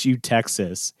LSU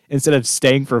Texas instead of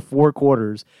staying for 4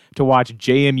 quarters to watch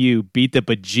JMU beat the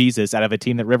bejesus out of a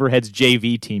team that Riverhead's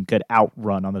JV team could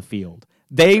outrun on the field.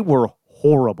 They were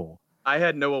horrible. I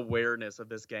had no awareness of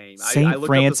this game. St.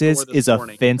 Francis is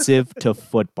offensive to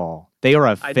football. They are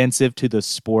offensive to the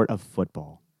sport of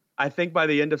football. I think by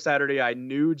the end of Saturday, I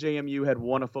knew JMU had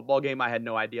won a football game. I had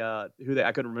no idea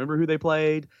I couldn't remember who they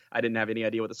played. I didn't have any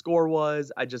idea what the score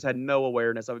was. I just had no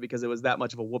awareness of it because it was that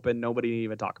much of a whooping. Nobody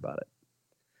even talked about it.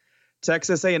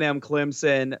 Texas A&M,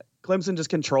 Clemson. Clemson just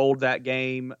controlled that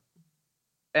game.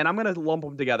 And I'm going to lump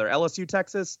them together. LSU,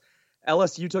 Texas.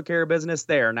 LSU took care of business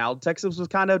there. Now, Texas was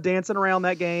kind of dancing around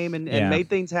that game and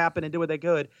made things happen and did what they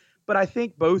could. But I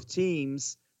think both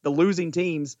teams, the losing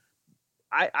teams,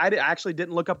 I actually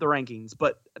didn't look up the rankings,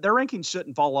 but their rankings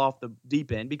shouldn't fall off the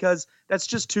deep end because that's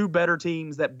just 2 better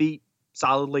teams that beat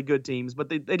solidly good teams, but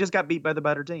they just got beat by the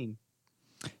better team.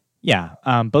 Yeah,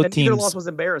 both teams. Neither loss was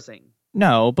embarrassing.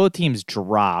 No, both teams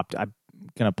dropped. I'm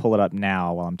going to pull it up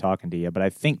now while I'm talking to you, but I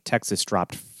think Texas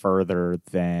dropped further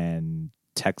than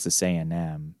Texas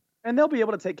A&M. And they'll be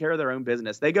able to take care of their own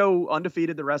business. They go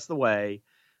undefeated the rest of the way,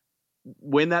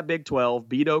 win that Big 12,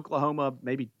 beat Oklahoma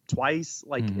maybe twice.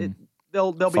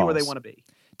 They'll be where they want to be.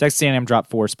 Texas A&M dropped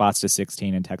 4 spots to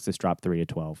 16, and Texas dropped 3 to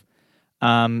 12.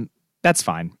 That's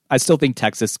fine. I still think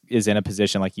Texas is in a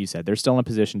position, like you said, they're still in a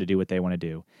position to do what they want to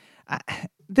do.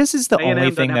 This is the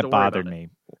only thing that bothered me.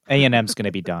 A&M's going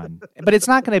to be done. But it's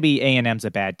not going to be A&M's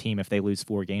a bad team if they lose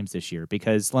 4 games this year,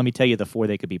 because let me tell you the 4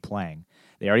 they could be playing.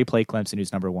 They already played Clemson,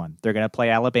 who's number 1. They're going to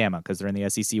play Alabama because they're in the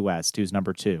SEC West, who's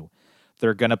number 2.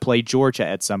 They're going to play Georgia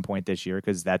at some point this year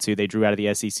because that's who they drew out of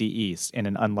the SEC East in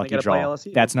an unlucky draw.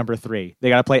 That's number 3. They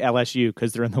got to play LSU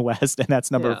because they're in the West, and that's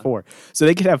number 4. So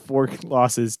they could have 4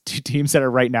 losses to teams that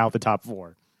are right now at the top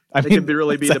 4. I mean, could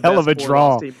really be the hell best of a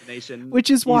draw, team in the nation, which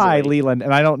is why Leland,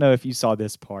 and I don't know if you saw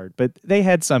this part, but they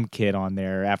had some kid on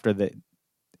there after the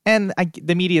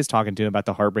media is talking to him about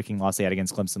the heartbreaking loss they had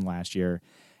against Clemson last year.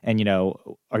 And,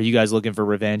 are you guys looking for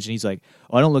revenge? And he's like,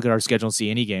 I don't look at our schedule and see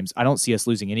any games. I don't see us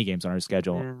losing any games on our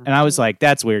schedule. Yeah. And I was like,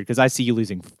 that's weird because I see you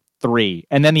losing 3.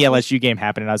 And then the LSU game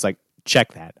happened, and I was like,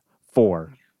 check that.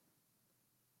 4.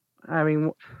 I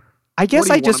mean, I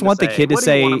guess I just want the kid to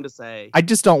say, I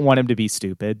just don't want him to be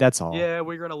stupid. That's all. Yeah,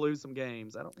 we're going to lose some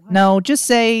games. No, just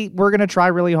say we're going to try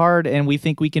really hard and we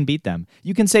think we can beat them.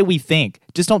 You can say we think.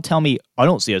 Just don't tell me, I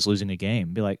don't see us losing a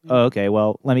game. Be like, oh, okay,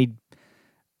 well, reality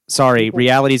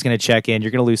is going to check in.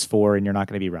 You're going to lose 4 and you're not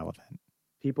going to be relevant.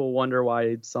 People wonder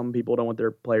why some people don't want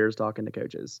their players talking to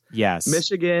coaches. Yes.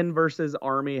 Michigan versus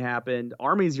Army happened.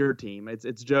 Army's your team.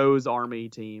 It's Joe's Army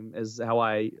team is how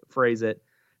I phrase it.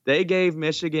 They gave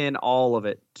Michigan all of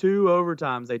it. 2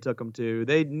 overtimes they took them to.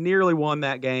 They nearly won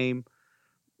that game.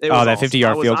 That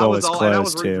 50-yard field goal was close, I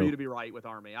was too. rooting for you to be right with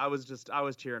Army. I was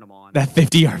cheering them on. That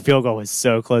 50-yard field goal was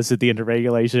so close at the end of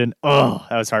regulation. Oh,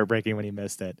 that was heartbreaking when he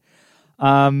missed it.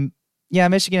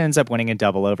 Michigan ends up winning in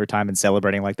double overtime and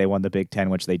celebrating like they won the Big Ten,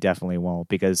 which they definitely won't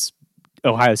because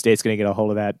Ohio State's going to get a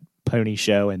hold of that pony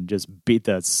show and just beat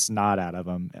the snot out of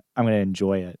them. I'm going to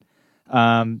enjoy it.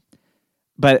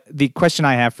 But the question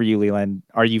I have for you, Leland,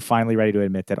 are you finally ready to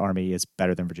admit that Army is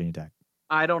better than Virginia Tech?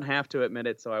 I don't have to admit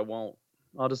it, so I won't.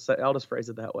 I'll just phrase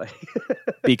it that way.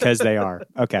 Because they are.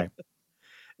 Okay.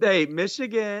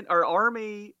 Michigan or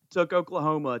Army took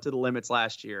Oklahoma to the limits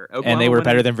last year. And they were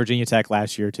better than Virginia Tech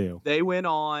last year, too. They went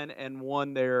on and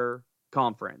won their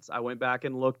conference. I went back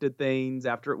and looked at things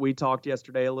after we talked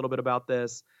yesterday a little bit about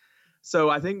this. So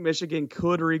I think Michigan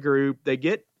could regroup. They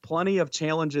get plenty of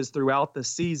challenges throughout the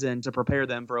season to prepare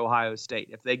them for Ohio State.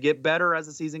 If they get better as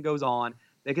the season goes on,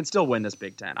 they can still win this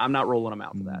Big Ten. I'm not ruling them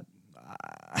out for that.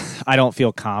 I don't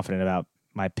feel confident about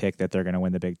my pick that they're going to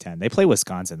win the Big Ten. They play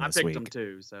Wisconsin this week. I picked them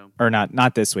too. So. Or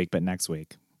not this week, but next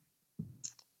week.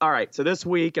 All right, so this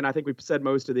week, and I think we've said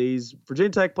most of these,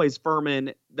 Virginia Tech plays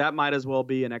Furman. That might as well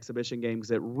be an exhibition game because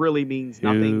it really means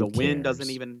nothing. The win doesn't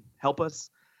even help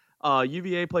us.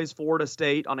 UVA plays Florida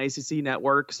State on ACC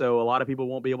Network, so a lot of people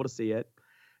won't be able to see it.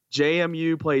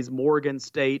 JMU plays Morgan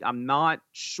State. I'm not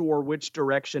sure which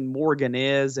direction Morgan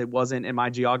is. It wasn't in my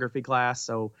geography class.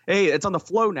 So, hey, it's on the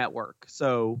Flow Network.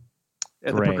 So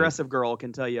the progressive girl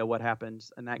can tell you what happened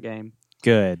in that game.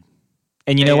 Good.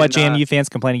 And you know what, JMU fans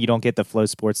complaining you don't get the Flow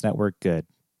Sports Network? Good.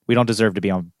 We don't deserve to be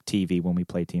on TV when we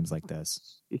play teams like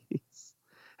this. Jeez.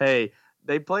 Hey,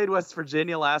 they played West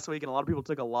Virginia last week, and a lot of people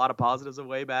took a lot of positives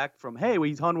away back from, hey,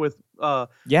 we hung with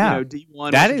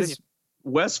D1. That is.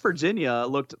 West Virginia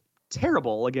looked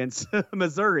terrible against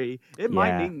Missouri. It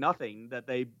might mean nothing that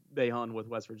they hung with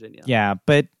West Virginia. Yeah,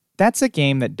 but that's a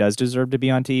game that does deserve to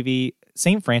be on TV.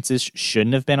 St. Francis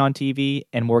shouldn't have been on TV,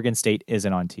 and Morgan State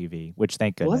isn't on TV, which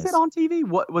thank goodness. Was it on TV?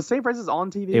 What was St. Francis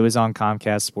on TV? It was on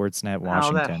Comcast Sportsnet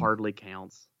Washington. Oh, that hardly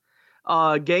counts.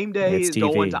 Game day is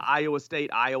going to Iowa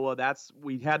State, Iowa.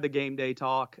 We had the game day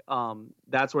talk.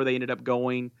 That's where they ended up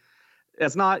going.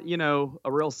 It's not,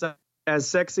 a real as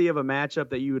sexy of a matchup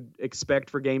that you would expect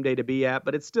for game day to be at,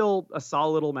 but it's still a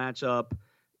solid little matchup.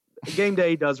 Game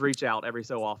day does reach out every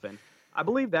so often. I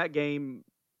believe that game,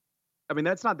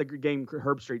 that's not the game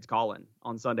Herb Street's calling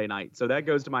on Sunday night. So that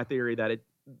goes to my theory that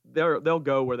they'll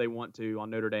go where they want to on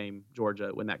Notre Dame,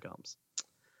 Georgia when that comes.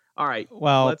 All right.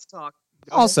 Well, let's talk.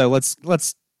 Also,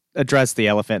 let's address the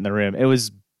elephant in the room. It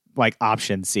was like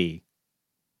option C.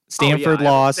 Stanford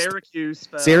lost.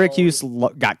 Syracuse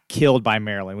got killed by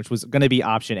Maryland, which was going to be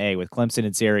option A with Clemson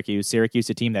and Syracuse. Syracuse,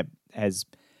 a team that has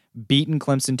beaten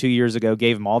Clemson 2 years ago,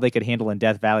 gave them all they could handle in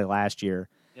Death Valley last year.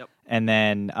 Yep. And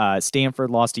then Stanford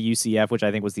lost to UCF, which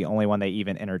I think was the only one they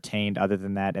even entertained other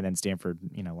than that. And then Stanford,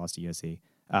 lost to USC.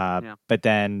 But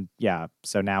then,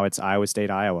 so now it's Iowa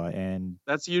State, Iowa. And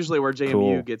that's usually where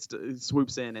JMU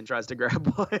swoops in and tries to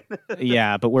grab one.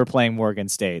 Yeah, but we're playing Morgan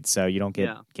State, so you don't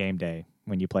get game day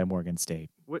when you play Morgan State.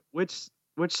 Which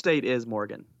state is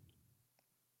Morgan?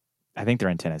 I think they're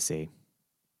in Tennessee.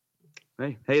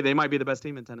 Hey, they might be the best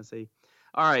team in Tennessee.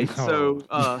 All right, so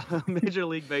Major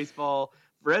League Baseball,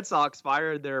 Red Sox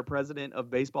fired their president of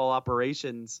baseball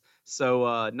operations.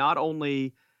 So not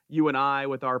only you and I,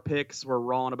 with our picks, were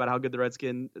wrong about how good the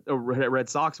Red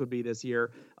Sox would be this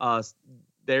year.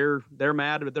 They're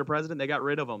mad with their president. They got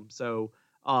rid of him. So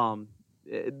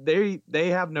they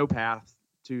have no path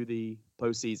to the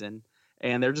postseason,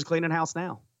 and they're just cleaning house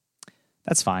now.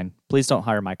 That's fine. Please don't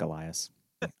hire Mike Elias.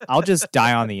 I'll just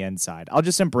die on the inside. I'll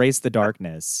just embrace the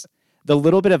darkness. The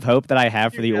little bit of hope that I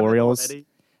have for the Orioles.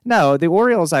 No, the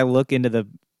Orioles, I look into the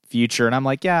future and I'm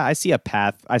like, yeah, I see a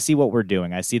path. I see what we're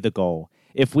doing. I see the goal.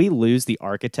 If we lose the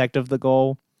architect of the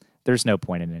goal, there's no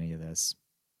point in any of this.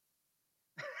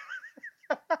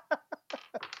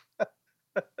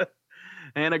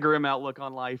 And a grim outlook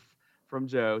on life from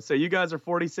Joe. So you guys are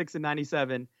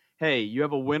 46-97. Hey, you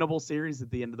have a winnable series at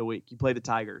the end of the week. You play the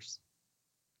Tigers.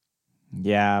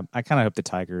 Yeah, I kind of hope the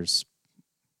Tigers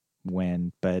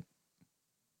win, but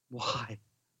why?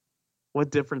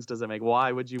 What difference does it make?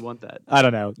 Why would you want that? I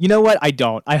don't know. You know what? I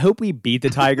don't. I hope we beat the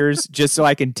Tigers just so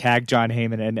I can tag John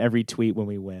Heyman in every tweet when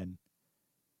we win.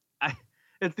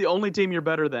 It's the only team you're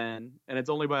better than, and it's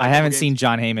only by. I haven't seen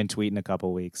John Heyman tweet in a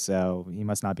couple weeks, so he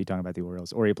must not be talking about the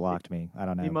Orioles, or he blocked me. I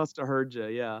don't know. He must have heard you.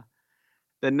 Yeah.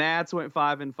 The Nats went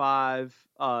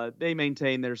 5-5. They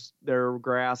maintain their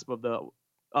grasp of the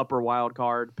upper wild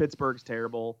card. Pittsburgh's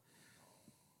terrible.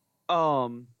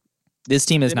 This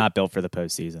team is not built for the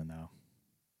postseason, though.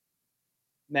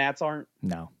 Nats aren't?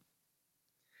 No.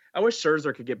 I wish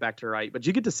Scherzer could get back to right, but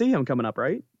you get to see him coming up,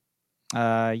 right?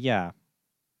 Yeah.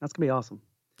 That's going to be awesome.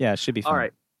 Yeah, it should be fun. All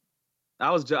right.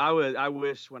 I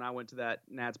wish when I went to that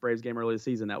Nats Braves game early this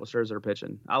season that was Scherzer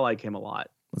pitching. I like him a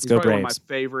lot. He's go Braves. One of my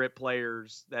favorite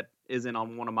players that isn't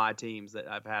on one of my teams that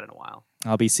I've had in a while.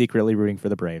 I'll be secretly rooting for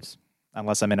the Braves,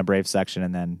 unless I'm in a Braves section,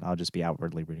 and then I'll just be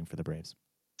outwardly rooting for the Braves.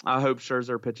 I hope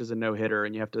Scherzer pitches a no-hitter,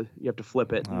 and you have to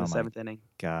flip it in the seventh inning.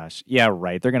 Gosh, yeah,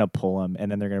 right. They're gonna pull him,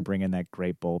 and then they're gonna bring in that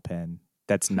great bullpen.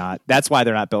 That's why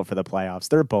they're not built for the playoffs.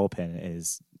 Their bullpen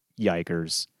is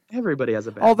yikers. Everybody has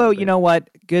a bad. Although, you know what?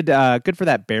 Good for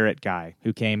that Barrett guy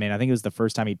who came in. I think it was the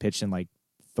first time he pitched in like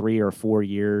 3 or 4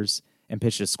 years and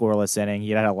pitched a scoreless inning.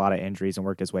 He had a lot of injuries and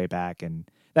worked his way back, and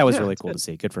that was really cool to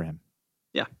see. Good for him.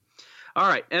 Yeah. All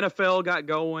right. NFL got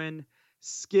going.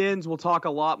 Skins we'll talk a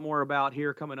lot more about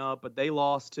here coming up, but they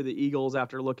lost to the Eagles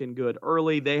after looking good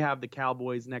early. They have the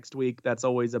Cowboys next week. That's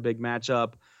always a big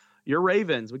matchup. Your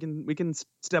Ravens, we can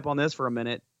step on this for a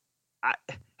minute.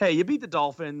 Hey, you beat the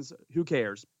Dolphins. Who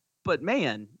cares? But,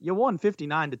 man, you won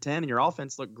 59-10, and your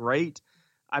offense looked great.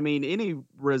 I mean, any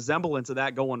resemblance of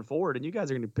that going forward, and you guys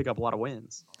are going to pick up a lot of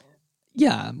wins.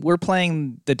 Yeah, we're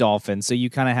playing the Dolphins, so you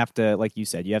kind of have to, like you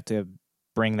said, you have to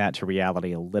bring that to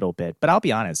reality a little bit. But I'll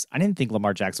be honest, I didn't think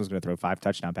Lamar Jackson was going to throw 5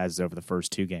 touchdown passes over the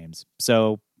first 2 games.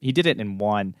 So he did it in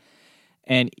 1,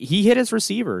 and he hit his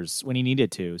receivers when he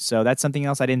needed to. So that's something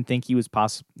else I didn't think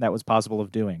that was possible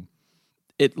of doing.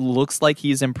 It looks like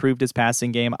he's improved his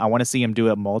passing game. I want to see him do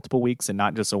it multiple weeks and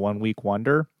not just a 1-week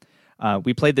wonder.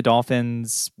 We played the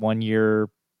Dolphins 1 year,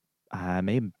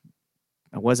 maybe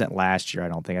it wasn't last year, I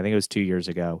don't think. I think it was 2 years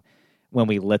ago when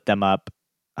we lit them up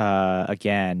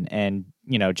again. And,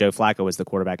 Joe Flacco was the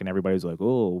quarterback and everybody was like,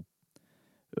 oh,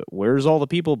 where's all the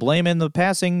people blaming the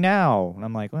passing now? And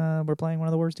I'm like, well, we're playing one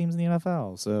of the worst teams in the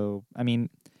NFL. So, I mean,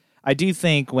 I do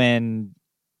think when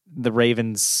the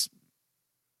Ravens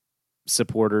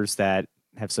supporters that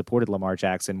have supported Lamar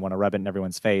Jackson want to rub it in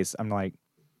everyone's face. I'm like,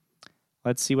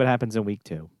 let's see what happens in week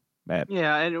 2.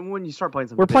 Yeah, and when you start playing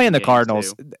we're playing the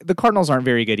Cardinals. Too. The Cardinals aren't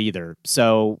very good either,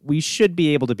 so we should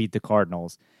be able to beat the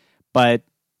Cardinals. But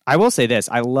I will say this.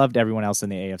 I loved everyone else in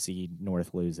the AFC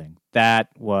North losing. That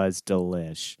was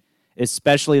delish,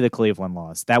 especially the Cleveland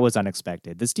loss. That was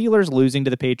unexpected. The Steelers losing to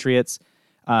the Patriots,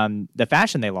 the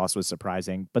fashion they lost was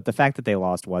surprising, but the fact that they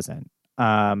lost wasn't.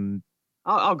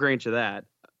 I'll grant you that.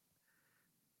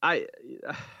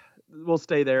 We'll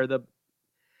stay there.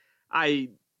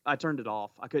 I turned it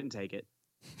off. I couldn't take it.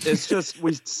 It's just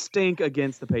we stink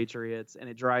against the Patriots, and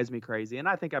it drives me crazy. And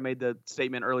I think I made the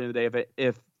statement earlier in the day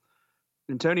if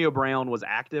Antonio Brown was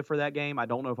active for that game, I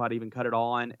don't know if I'd even cut it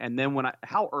on. And then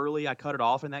how early I cut it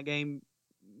off in that game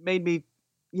made me,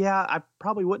 I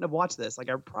probably wouldn't have watched this. Like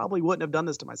I probably wouldn't have done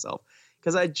this to myself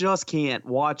because I just can't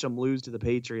watch them lose to the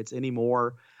Patriots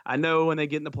anymore. I know when they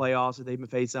get in the playoffs, if they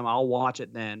face them, I'll watch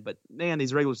it then. But man,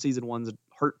 these regular season ones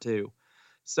hurt too.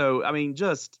 So, I mean,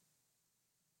 just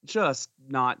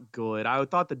not good. I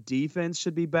thought the defense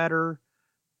should be better.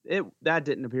 That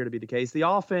didn't appear to be the case. The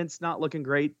offense not looking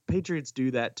great. Patriots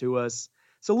do that to us.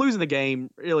 So losing the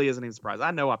game really isn't even a surprise.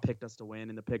 I know I picked us to win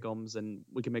in the pick'ems, and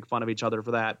we can make fun of each other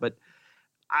for that. But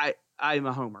I'm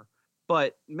a homer.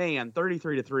 But man,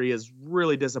 33-3 is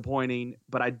really disappointing.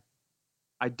 But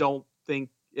I don't think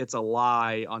it's a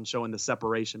lie on showing the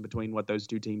separation between what those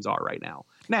two teams are right now.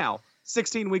 Now,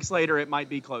 16 weeks later, it might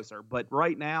be closer. But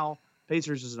right now,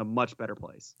 Pacers is in a much better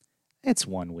place. It's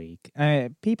 1 week.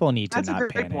 People need to not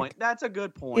panic. Point. That's a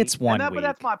good point. It's 1 week. But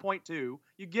that's my point, too.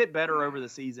 You get better over the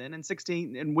season. And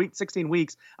 16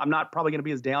 weeks, I'm not probably going to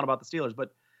be as down about the Steelers.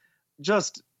 But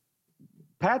just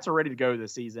Pats are ready to go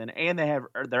this season. And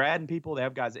they're adding people. They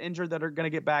have guys injured that are going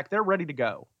to get back. They're ready to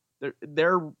go.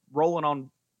 They're rolling on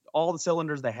all the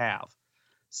cylinders they have.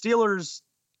 Steelers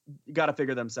got to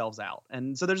figure themselves out.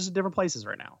 And so they're just in different places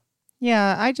right now.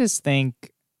 Yeah, I just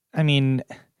think,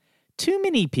 too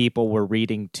many people were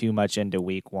reading too much into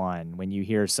week 1 when you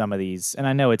hear some of these. And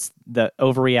I know it's the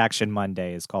Overreaction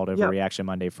Monday is called Overreaction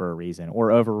Monday for a reason, or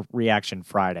Overreaction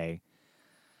Friday.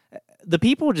 The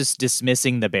people just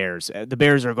dismissing the Bears. The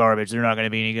Bears are garbage. They're not going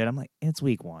to be any good. I'm like, it's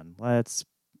week 1. Let's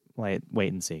wait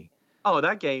and see. Oh,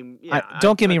 that game. Yeah.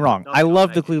 Don't get me wrong. I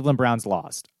love the Cleveland Browns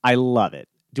lost. I love it.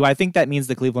 Do I think that means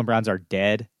the Cleveland Browns are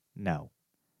dead? No.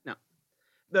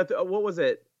 What was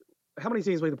it? How many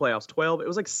teams made the playoffs? 12? It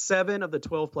was like 7 of the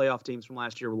 12 playoff teams from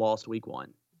last year lost week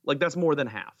 1. Like, that's more than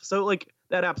half. So, like,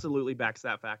 that absolutely backs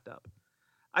that fact up.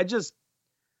 I guess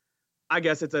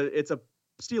it's a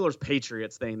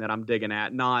Steelers-Patriots thing that I'm digging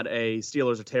at, not a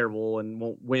Steelers are terrible and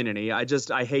won't win any. I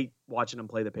hate watching them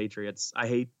play the Patriots. I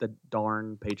hate the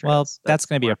darn Patriots. Well, that's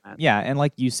going to be and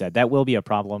like you said, that will be a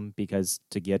problem because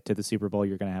to get to the Super Bowl,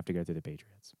 you're going to have to go through the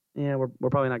Patriots. Yeah, we're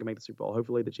probably not going to make the Super Bowl.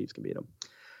 Hopefully the Chiefs can beat them.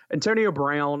 Antonio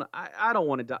Brown, I don't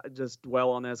want to just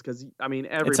dwell on this because,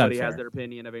 everybody has their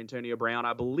opinion of Antonio Brown.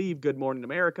 I believe Good Morning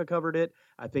America covered it.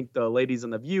 I think the ladies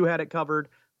on The View had it covered.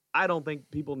 I don't think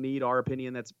people need our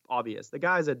opinion. That's obvious. The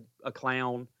guy's a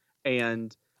clown,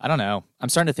 and I don't know. I'm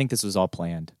starting to think this was all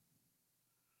planned.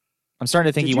 I'm starting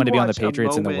to think he wanted to be on the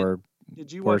Patriots in the worst way.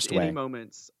 Did you watch any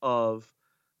moments of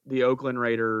the Oakland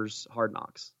Raiders Hard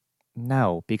Knocks?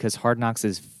 No, because Hard Knocks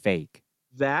is fake.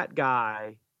 That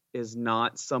guy is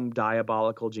not some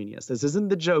diabolical genius. This isn't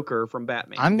the Joker from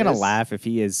Batman. I'm going to laugh if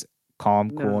he is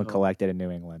calm, cool, and collected in New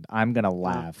England. I'm going to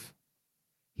laugh.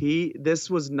 This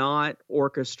was not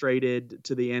orchestrated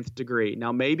to the nth degree.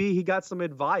 Now, maybe he got some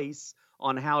advice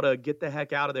on how to get the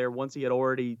heck out of there once he had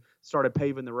already started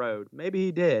paving the road. Maybe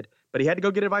he did, but he had to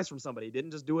go get advice from somebody. He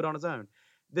didn't just do it on his own.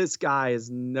 This guy is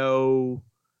no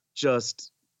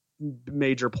just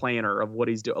major planner of what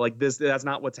he's doing. Like this, that's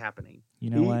not what's happening.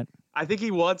 You know what? I think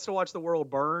he wants to watch the world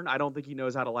burn. I don't think he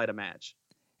knows how to light a match.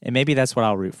 And maybe that's what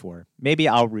I'll root for. Maybe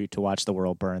I'll root to watch the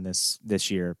world burn this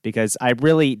year because I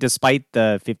really, despite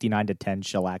the 59-10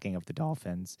 shellacking of the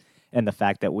Dolphins and the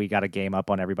fact that we got a game up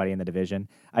on everybody in the division,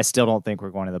 I still don't think we're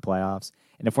going to the playoffs.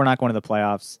 And if we're not going to the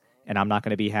playoffs and I'm not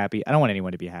going to be happy, I don't want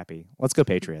anyone to be happy. Let's go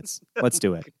Patriots. Let's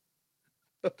do it.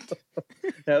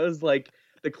 That was like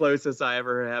the closest I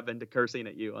ever have been to cursing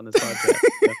at you on this podcast.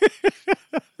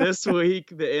 This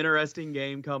week, the interesting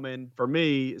game coming for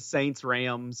me,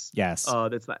 Saints-Rams. Yes.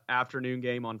 That's the afternoon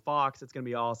game on Fox. It's going to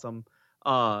be awesome.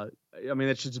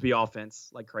 It should just be offense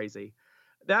like crazy.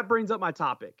 That brings up my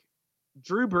topic.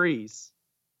 Drew Brees,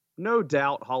 no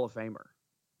doubt Hall of Famer.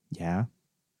 Yeah.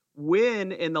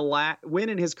 When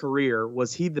in his career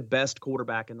was he the best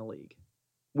quarterback in the league?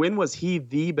 When was he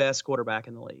the best quarterback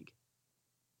in the league?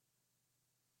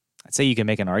 I'd say you can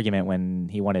make an argument when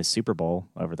he won his Super Bowl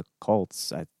over the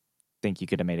Colts. I think you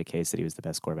could have made a case that he was the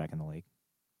best quarterback in the league.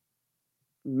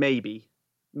 Maybe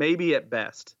at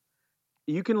best.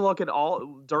 You can look at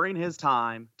during his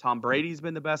time. Tom Brady's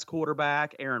been the best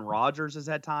quarterback. Aaron Rodgers has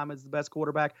had time as the best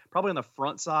quarterback. Probably on the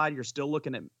front side, you're still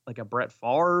looking at like a Brett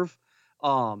Favre.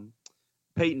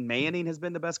 Peyton Manning has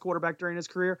been the best quarterback during his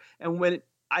career. And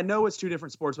I know it's two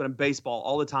different sports, but in baseball,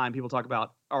 all the time people talk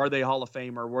about, are they Hall of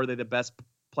Famer? Were they the best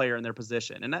player in their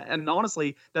position? And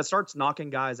honestly, that starts knocking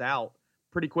guys out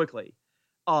pretty quickly.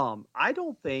 I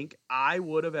don't think I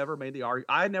would have ever made the argument.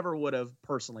 I never would have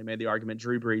personally made the argument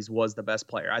Drew Brees was the best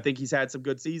player. I think he's had some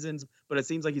good seasons, but it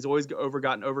seems like he's always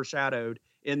gotten overshadowed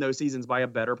in those seasons by a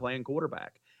better playing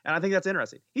quarterback. And I think that's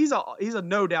interesting. He's a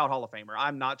no doubt Hall of Famer.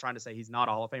 I'm not trying to say he's not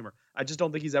a Hall of Famer. I just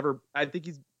don't think I think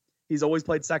he's always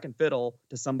played second fiddle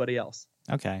to somebody else.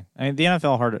 Okay. I mean, the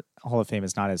NFL Hall of Fame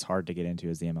is not as hard to get into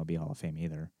as the MLB Hall of Fame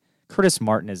either. Curtis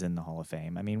Martin is in the Hall of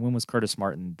Fame. I mean, when was Curtis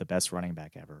Martin the best running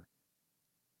back ever?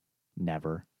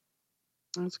 Never.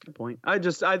 That's a good point. I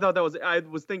thought I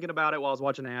was thinking about it while I was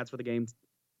watching ads for the games.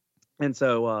 And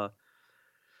so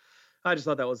I just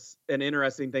thought that was an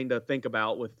interesting thing to think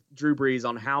about with Drew Brees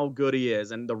on how good he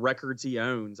is and the records he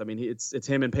owns. I mean, it's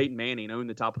him and Peyton Manning own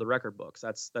the top of the record books.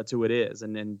 That's who it is.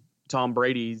 And then Tom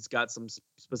Brady's got some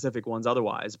specific ones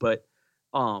otherwise. But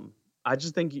I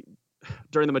just think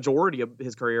during the majority of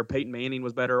his career, Peyton Manning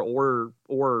was better or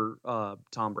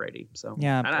Tom Brady. So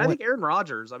yeah, and I think Aaron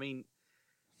Rodgers. I mean,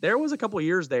 there was a couple of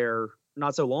years there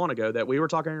not so long ago that we were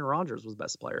talking Aaron Rodgers was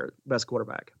best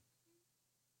quarterback.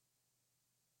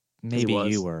 Maybe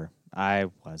you were.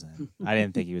 I wasn't. I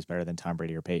didn't think he was better than Tom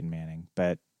Brady or Peyton Manning.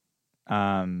 But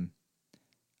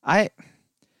I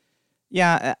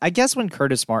guess when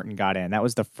Curtis Martin got in, that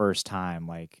was the first time.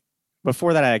 Like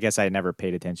before that, I guess I had never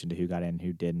paid attention to who got in,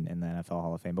 who didn't in the NFL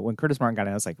Hall of Fame. But when Curtis Martin got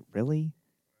in, I was like, really?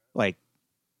 Like,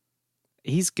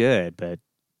 he's good, but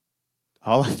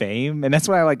Hall of Fame? And that's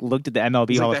why I looked at the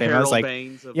MLB Hall of Fame. I was like,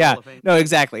 yeah, no,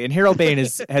 exactly. And Harold Bain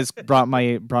has brought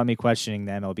me questioning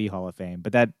the MLB Hall of Fame.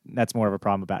 But that's more of a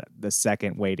problem about the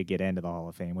second way to get into the Hall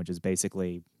of Fame, which is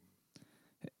basically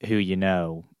who you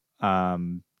know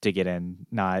to get in,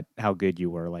 not how good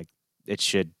you were. Like that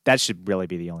should really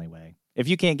be the only way. If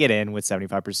you can't get in with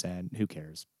 75%, who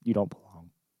cares? You don't belong.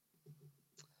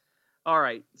 All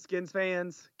right, Skins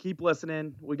fans, keep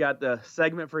listening. We got the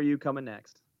segment for you coming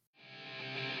next.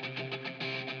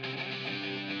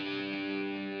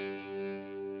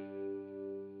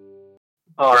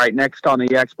 All right, next on the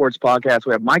Yak Sports Podcast,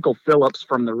 we have Michael Phillips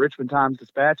from the Richmond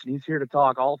Times-Dispatch, and he's here to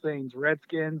talk all things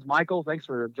Redskins. Michael, thanks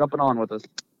for jumping on with us.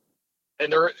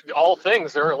 And there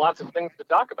are lots of things to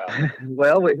talk about.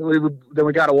 Well,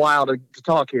 we got a while to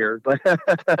talk here, but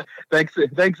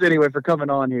thanks anyway for coming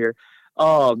on here.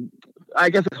 I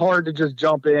guess it's hard to just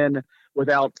jump in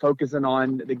without focusing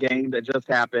on the game that just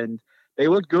happened. They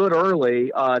looked good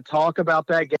early. Talk about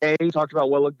that game. Talked about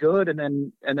what looked good, and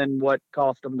then what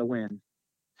cost them the win.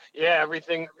 Yeah,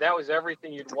 that was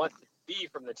everything you'd want to see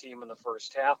from the team in the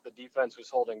first half. The defense was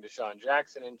holding Deshaun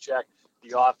Jackson in check.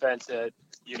 The offense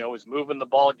was moving the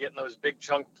ball, getting those big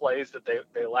chunk plays that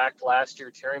they lacked last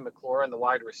year. Terry McLaurin, the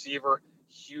wide receiver,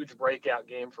 huge breakout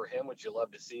game for him, which you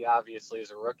love to see, obviously,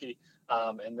 as a rookie.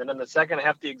 And then in the second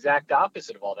half, the exact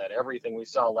opposite of all that. Everything we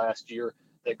saw last year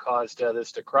that caused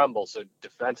this to crumble. So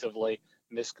defensively,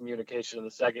 miscommunication in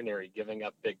the secondary, giving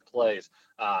up big plays.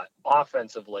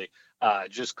 Offensively,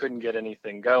 just couldn't get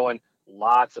anything going.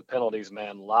 Lots of penalties,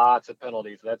 man. Lots of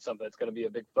penalties. That's something that's going to be a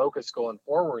big focus going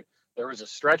forward. There was a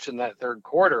stretch in that third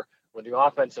quarter where the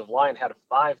offensive line had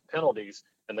 5 penalties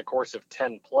in the course of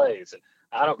 10 plays. And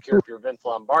I don't care if you're Vince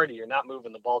Lombardi, you're not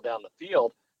moving the ball down the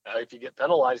field if you get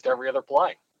penalized every other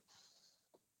play.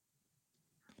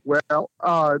 Well,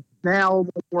 now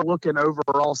we're looking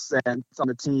overall sense on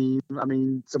the team. I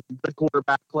mean, some good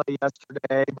quarterback play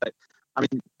yesterday, but I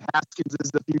mean, Haskins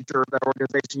is the future of that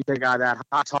organization. You take out that.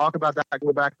 Talk about that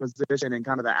quarterback position and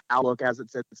kind of the outlook as it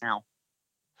sits now.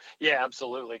 Yeah,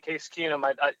 absolutely. Case Keenum,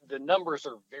 the numbers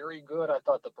are very good. I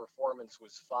thought the performance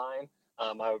was fine.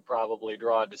 I would probably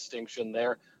draw a distinction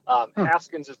there.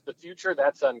 Haskins is the future.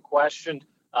 That's unquestioned.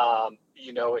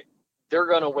 They're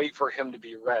going to wait for him to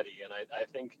be ready. And I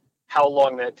think how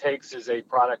long that takes is a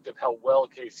product of how well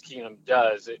Case Keenum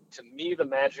does. To me, the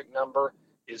magic number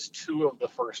is 2 of the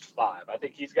first 5. I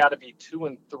think he's got to be 2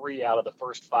 and 3 out of the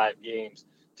first 5 games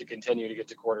to continue to get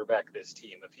to quarterback this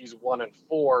team. If he's 1 and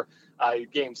 4,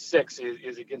 game 6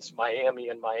 is against Miami,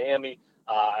 and Miami,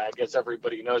 I guess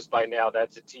everybody knows by now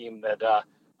that's a team that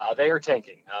they are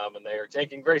tanking, and they are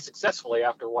tanking very successfully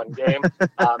after one game.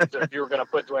 So if you were going to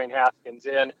put Dwayne Haskins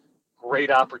in,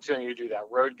 great opportunity to do that.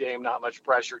 Road game, not much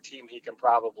pressure, team he can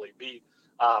probably beat.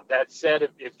 That said,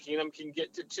 if Keenum can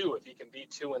get to 2, if he can beat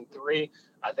 2 and 3,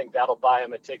 I think that'll buy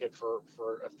him a ticket for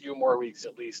a few more weeks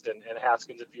at least, and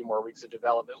Haskins a few more weeks of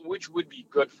development, which would be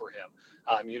good for him.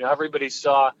 Everybody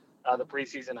saw the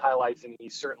preseason highlights, and he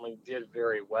certainly did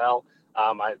very well.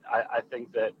 I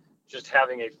think that just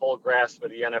having a full grasp of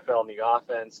the NFL and the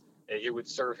offense, it would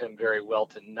serve him very well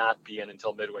to not be in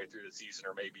until midway through the season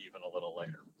or maybe even a little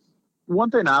later.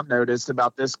 One thing I've noticed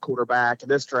about this quarterback,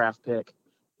 this draft pick,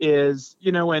 is,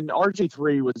 when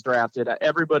RG3 was drafted,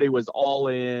 everybody was all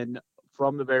in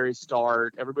from the very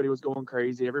start. Everybody was going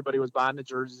crazy. Everybody was buying the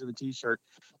jerseys and the T-shirt.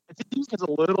 It seems he's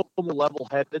a little more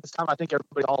level-headed this time. I think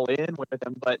everybody's all in with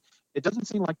him, but it doesn't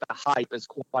seem like the hype is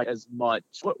quite as much.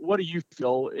 What do you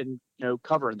feel in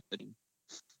covering the team?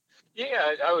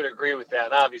 Yeah, I would agree with that.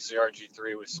 And obviously,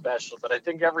 RG3 was special, but I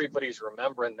think everybody's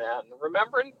remembering that and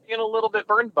remembering being a little bit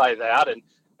burned by that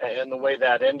and the way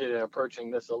that ended and approaching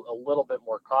this a little bit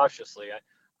more cautiously.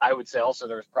 I would say also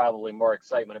there's probably more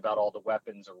excitement about all the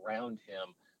weapons around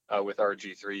him with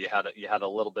RG3. You had a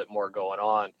little bit more going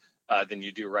on than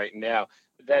you do right now.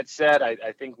 That said,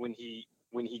 I think when he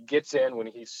gets in, when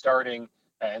he's starting,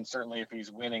 and certainly if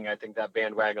he's winning, I think that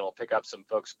bandwagon will pick up some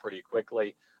folks pretty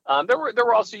quickly. There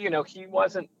were also, he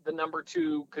wasn't the number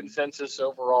 2 consensus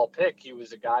overall pick. He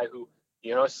was a guy who,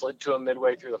 slid to him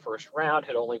midway through the first round,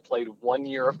 had only played 1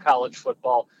 year of college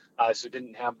football, so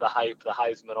didn't have the hype, the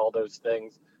Heisman, all those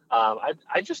things.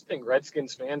 I just think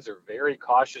Redskins fans are very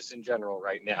cautious in general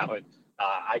right now, and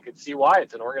I could see why.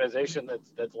 It's an organization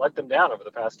that's let them down over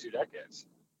the past 2 decades.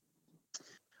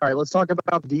 All right, let's talk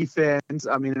about defense.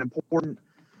 I mean, an important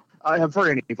for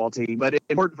any football team, but it's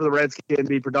important for the Redskins to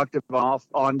be productive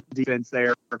on defense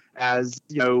there, as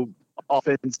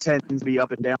offense tends to be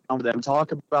up and down for them.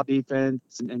 Talk about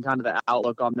defense and kind of the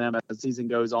outlook on them as the season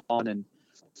goes on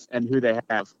and who they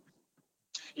have.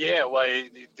 Yeah, well,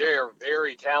 they're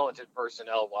very talented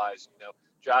personnel-wise.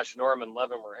 Josh Norman,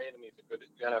 love him or hate him, he's a good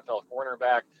NFL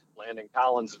cornerback. Landon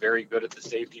Collins, very good at the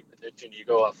safety position. You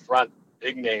go up front,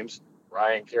 big names.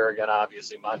 Ryan Kerrigan,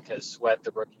 obviously, Montez Sweat,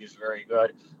 the rookie, is very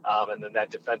good. And then that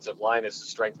defensive line is the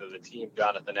strength of the team.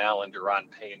 Jonathan Allen,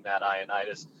 Deron Payne, Matt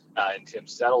Ioannidis, and Tim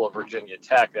Settle of Virginia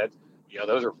Tech.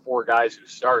 Those are 4 guys who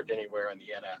start anywhere in the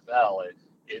NFL.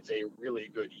 It's a really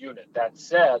good unit. That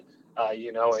said,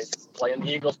 it's playing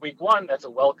the Eagles week 1. That's a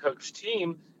well-coached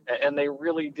team, and they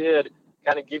really did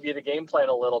kind of give you the game plan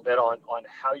a little bit on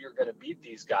how you're going to beat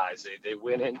these guys. They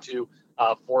went into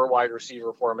 4 wide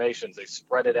receiver formations. They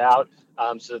spread it out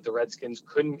so that the Redskins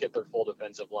couldn't get their full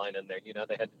defensive line in there.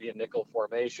 They had to be a nickel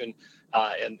formation.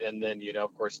 And then,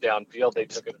 of course, downfield, they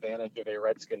took advantage of a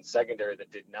Redskins secondary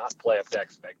that did not play up to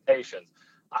expectations.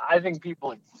 I think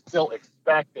people still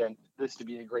expect this to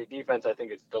be a great defense. I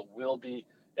think it still will be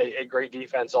a great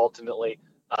defense ultimately.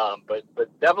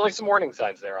 But definitely some warning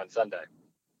signs there on Sunday.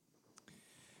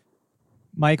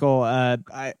 Michael,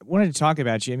 I wanted to talk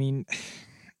about you.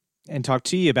 And talk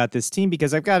to you about this team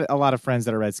because I've got a lot of friends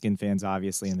that are Redskin fans,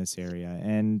 obviously, in this area.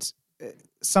 And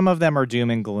some of them are doom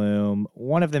and gloom.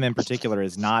 One of them in particular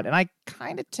is not. And I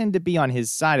kind of tend to be on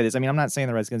his side of this. I'm not saying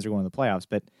the Redskins are going to the playoffs,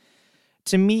 but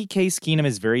to me, Case Keenum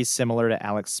is very similar to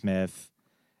Alex Smith.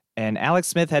 And Alex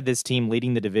Smith had this team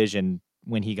leading the division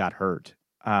when he got hurt.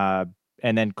 And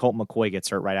then Colt McCoy gets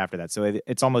hurt right after that. So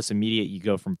it's almost immediate. You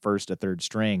go from first to third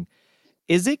string.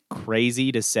 Is it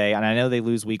crazy to say, and I know they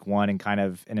lose week 1 in kind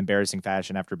of an embarrassing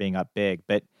fashion after being up big,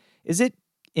 but is it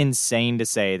insane to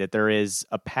say that there is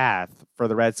a path for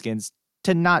the Redskins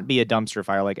to not be a dumpster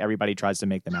fire like everybody tries to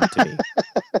make them out to be?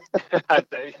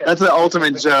 That's the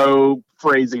ultimate Joe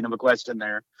phrasing of a question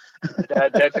there.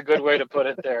 That's a good way to put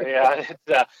it there. Yeah,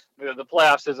 the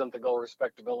playoffs isn't the goal.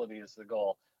 Respectability is the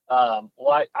goal.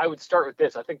 Well, I would start with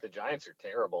this. I think the Giants are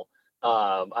terrible.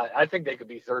 I think they could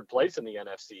be 3rd place in the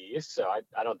NFC East, so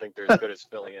I don't think they're as good as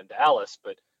Philly and Dallas,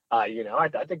 but I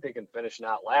think they can finish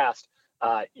not last.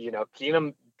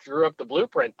 Keenum drew up the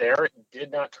blueprint there.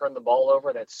 Did not turn the ball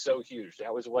over. That's so huge.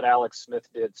 That was what Alex Smith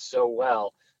did so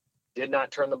well. Did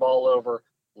not turn the ball over.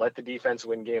 Let the defense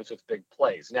win games with big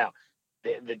plays. Now,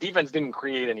 the defense didn't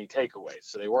create any takeaways,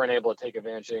 so they weren't able to take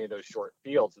advantage of any of those short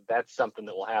fields. That's something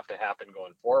that will have to happen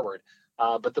going forward.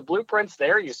 But the blueprint's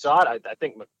there. You saw it. I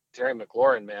think Terry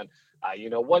McLaurin, man,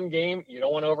 one game, you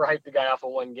don't want to overhype the guy off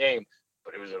of 1 game,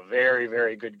 but it was a very,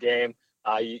 very good game.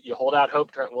 You hold out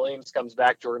hope. Trent Williams comes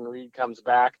back. Jordan Reed comes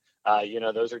back.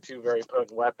 Those are 2 very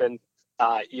potent weapons.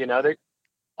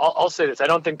 I'll say this. I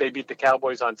don't think they beat the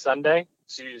Cowboys on Sunday.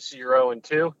 So you're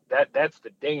 0-2. That's the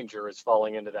danger, is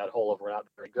falling into that hole of we're not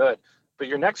very good. But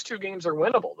your next 2 games are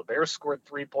winnable. The Bears scored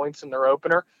 3 points in their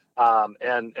opener.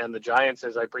 And the Giants,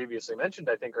 as I previously mentioned,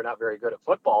 I think are not very good at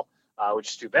football, which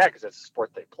is too bad because that's the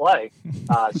sport they play.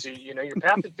 So, your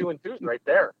path to 2-2 is right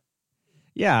there.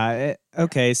 Yeah.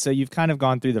 Okay. So you've kind of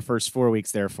gone through the first 4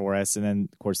 weeks there for us. And then,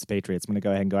 of course, the Patriots. I'm going to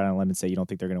go ahead and go out on a limb and say you don't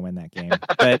think they're going to win that game.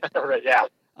 But right, yeah.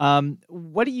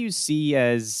 What do you see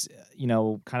as,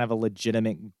 kind of a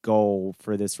legitimate goal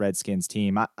for this Redskins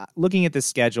team? Looking at the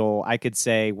schedule, I could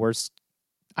say worst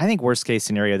case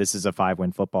scenario, this is a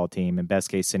 5-win football team, and best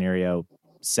case scenario,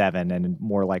 7, and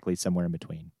more likely somewhere in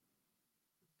between.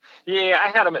 Yeah, I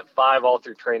had them at 5 all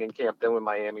through training camp. Then when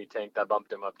Miami tanked, I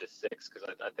bumped them up to 6 because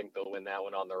I think they'll win that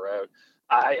one on the road.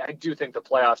 I do think the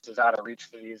playoffs is out of reach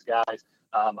for these guys.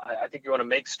 I think you want to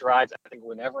make strides. I think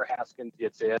whenever Haskins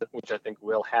gets in, which I think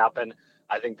will happen,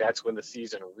 I think that's when the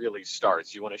season really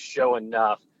starts. You want to show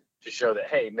enough to show that,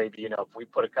 hey, maybe, if we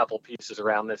put a couple pieces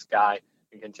around this guy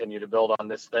and continue to build on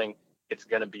this thing, it's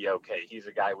going to be okay. He's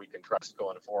a guy we can trust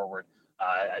going forward.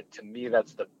 To me,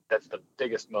 that's the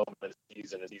biggest moment of the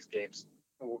season is these games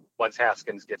once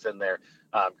Haskins gets in there,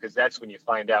 because that's when you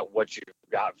find out what you've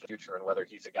got for the future and whether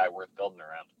he's a guy worth building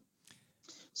around.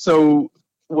 So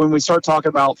when we start talking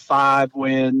about 5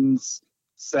 wins,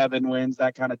 7 wins,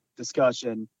 that kind of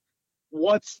discussion,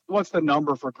 what's the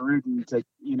number for Gruden to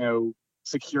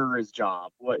secure his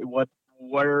job? What's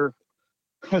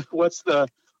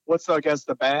I guess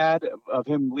the bad of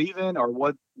him leaving, or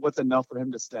what's enough for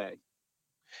him to stay?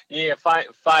 Yeah,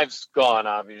 5's gone,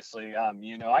 obviously.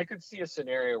 I could see a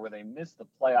scenario where they miss the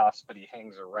playoffs, but he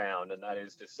hangs around, and that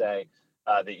is to say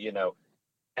that,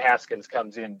 Haskins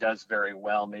comes in, does very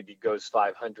well, maybe goes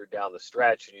 500 down the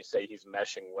stretch, and you say he's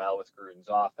meshing well with Gruden's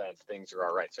offense, things are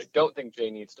all right. So I don't think Jay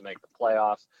needs to make the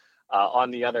playoffs. On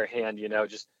the other hand,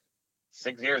 just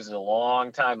 6 years is a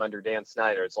long time under Dan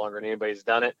Snyder. It's longer than anybody's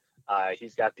done it.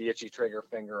 He's got the itchy trigger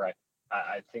finger.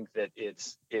 I think that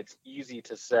it's easy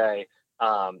to say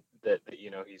that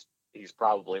he's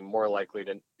probably more likely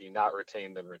to be not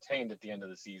retained than retained at the end of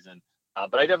the season.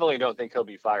 But I definitely don't think he'll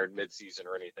be fired mid-season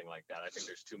or anything like that. I think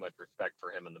there's too much respect for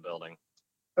him in the building.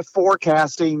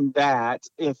 Forecasting that,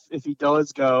 if he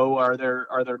does go, are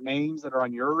there names that are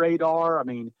on your radar? I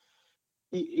mean,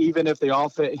 even if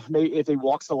if he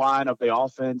walks the line of the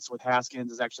offense with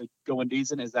Haskins is actually going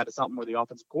decent, is that something where the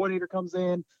offensive coordinator comes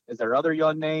in? Is there other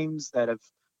young names that have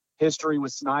history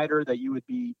with Snyder that you would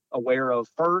be aware of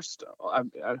first?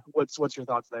 What's your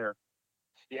thoughts there?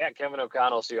 Yeah, Kevin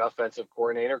O'Connell's the offensive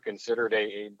coordinator, considered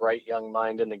a bright young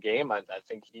mind in the game. I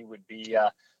think he would be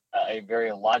a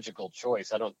very logical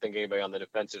choice. I don't think anybody on the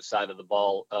defensive side of the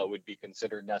ball would be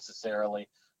considered necessarily.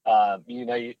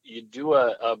 You do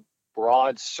a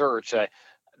broad search.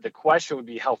 The question would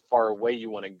be how far away you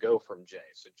want to go from Jay.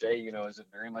 So Jay, is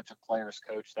very much a player's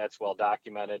coach. That's well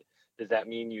documented. Does that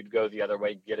mean you'd go the other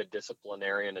way, get a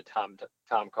disciplinarian, a Tom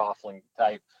Coughlin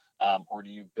type, or do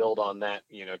you build on that?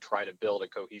 Try to build a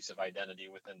cohesive identity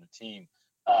within the team.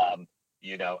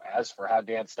 As for how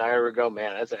Dan Snyder would go,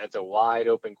 man, that's a wide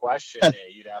open question.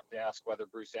 You'd have to ask whether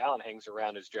Bruce Allen hangs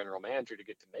around as general manager to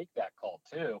get to make that call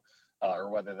too, or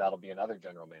whether that'll be another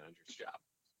general manager's job.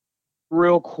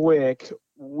 Real quick,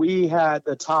 we had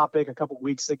the topic a couple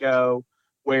weeks ago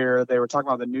where they were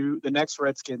talking about the next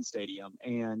Redskins stadium,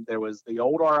 and there was the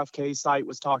old RFK site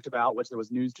was talked about, which there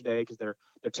was news today because they're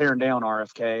tearing down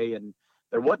RFK, and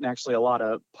there wasn't actually a lot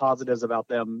of positives about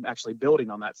them actually building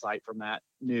on that site from that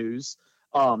news.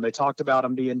 They talked about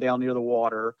them being down near the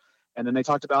water, and then they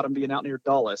talked about them being out near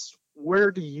Dulles.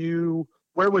 Where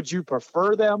would you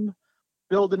prefer them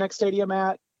build the next stadium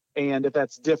at? And if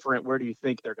that's different, where do you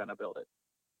think they're going to build it?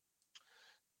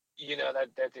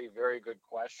 That's a very good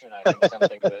question. I think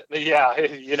something that,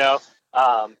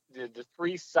 the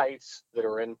 3 sites that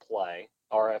are in play,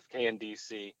 RFK in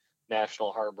DC,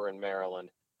 National Harbor in Maryland,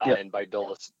 and by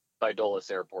Dulles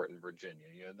Airport in Virginia.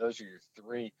 Those are your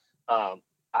 3.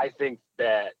 I think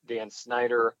that Dan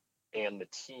Snyder and the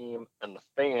team and the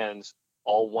fans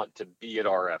all want to be at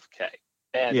RFK.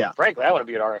 And frankly, I want to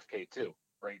be at RFK too.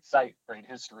 Great site, great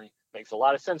history. Makes a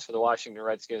lot of sense for the Washington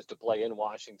Redskins to play in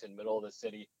Washington, middle of the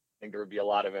city. I think there would be a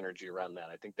lot of energy around that.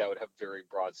 I think that would have very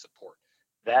broad support.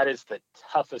 That is the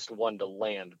toughest one to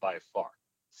land by far.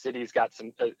 City's got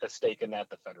a stake in that.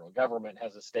 The federal government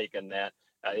has a stake in that.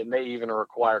 It may even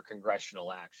require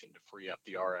congressional action to free up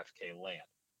the RFK land.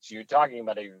 So you're talking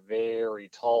about a very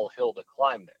tall hill to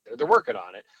climb there. They're working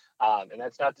on it. And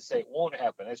that's not to say it won't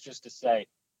happen. It's just to say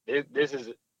this is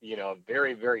a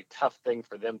very, very tough thing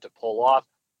for them to pull off.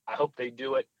 I hope they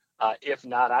do it. If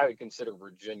not, I would consider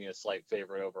Virginia a slight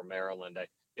favorite over Maryland.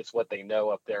 It's what they know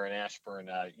up there in Ashburn.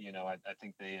 I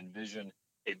think they envision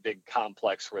a big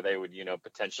complex where they would,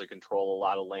 potentially control a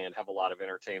lot of land, have a lot of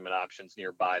entertainment options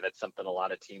nearby. That's something a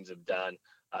lot of teams have done.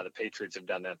 The Patriots have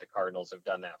done that. The Cardinals have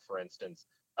done that, for instance.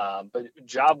 But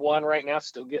job one right now,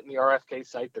 still getting the RFK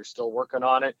site. They're still working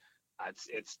on it.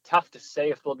 It's tough to say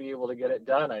if they'll be able to get it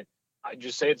done. I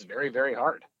just say it's very, very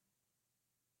hard.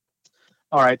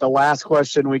 All right, the last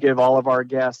question we give all of our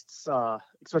guests,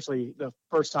 especially the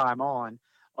first time on,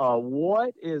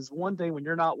 what is one thing when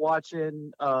you're not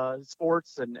watching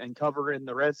sports and covering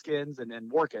the Redskins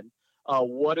and working,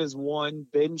 what is one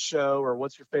binge show or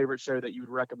what's your favorite show that you would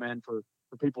recommend for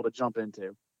people to jump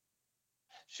into?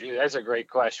 Shoot, that's a great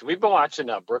question. We've been watching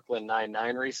Brooklyn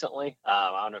Nine-Nine recently.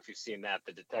 I don't know if you've seen that,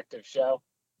 the detective show.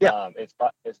 Yeah. It's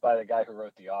by the guy who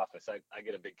wrote The Office. I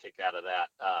get a big kick out of that.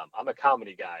 I'm a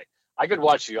comedy guy. I could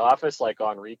watch The Office like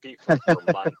on repeat for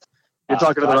months. You're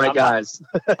talking to the right guys.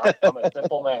 I'm a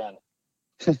simple man.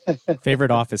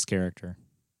 Favorite Office character?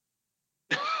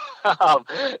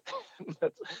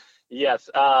 Yes.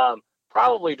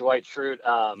 Probably Dwight Schrute.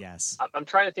 Yes. I'm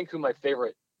trying to think who my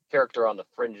favorite character on The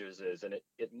Fringes is, and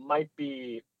it might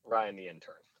be Ryan the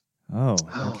Intern. Oh,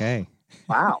 okay.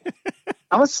 Wow.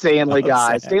 I'm a Stanley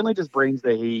guy. Stanley just brings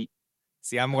the heat.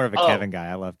 See, I'm more of a Kevin guy.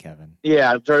 I love Kevin.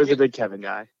 Yeah, Joe's a big Kevin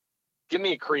guy. Give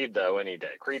me Creed, though, any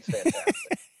day. Creed's fantastic.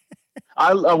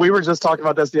 We were just talking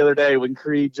about this the other day when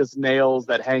Creed just nails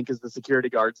that Hank is the security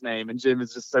guard's name, and Jim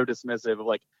is just so dismissive of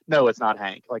like, no, it's not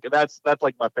Hank. Like that's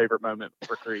like my favorite moment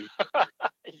for Creed.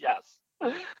 Yes.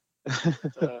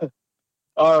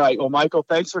 All right. Well, Michael,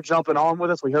 thanks for jumping on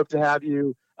with us. We hope to have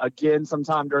you again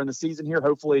sometime during the season here,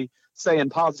 hopefully saying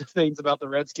positive things about the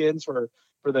Redskins for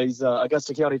these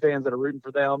Augusta County fans that are rooting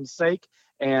for them's sake.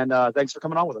 And thanks for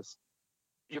coming on with us.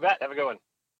 You bet. Have a good one.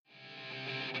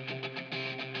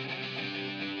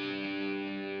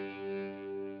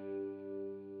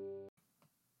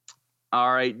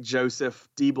 All right, Joseph,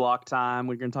 D-block time.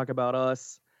 We're going to talk about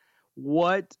us.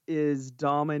 What is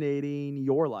dominating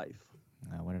your life?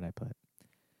 What did I put?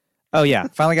 Oh, yeah.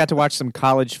 Finally got to watch some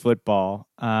college football.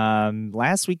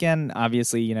 Last weekend,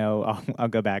 obviously, I'll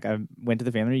go back. I went to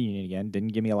the family reunion again. Didn't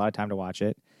give me a lot of time to watch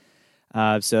it.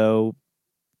 So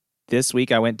this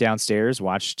week I went downstairs,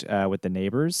 watched with the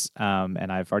neighbors,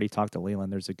 and I've already talked to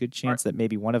Leland. There's a good chance that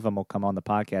maybe one of them will come on the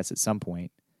podcast at some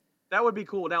point. That would be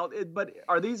cool. Now, but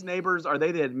are these neighbors? Are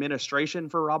they the administration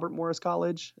for Robert Morris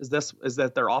College? Is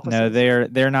that their office? No,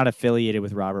 they're not affiliated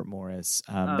with Robert Morris.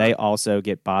 They also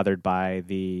get bothered by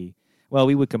the. Well,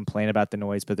 we would complain about the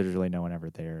noise, but there's really no one ever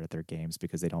there at their games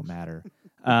because they don't matter.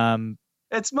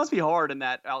 It must be hard in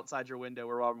that outside your window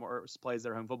where Robert Morris plays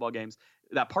their home football games.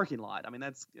 That parking lot. I mean,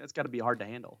 that's got to be hard to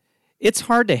handle. It's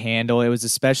hard to handle. It was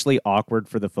especially awkward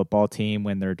for the football team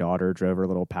when their daughter drove her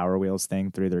little Power Wheels thing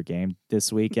through their game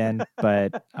this weekend.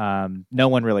 But no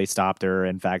one really stopped her.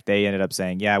 In fact, they ended up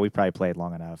saying, "Yeah, we probably played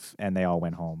long enough," and they all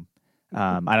went home.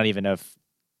 I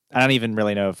don't even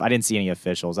really know if I didn't see any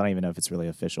officials. I don't even know if it's really an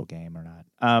official game or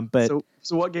not. But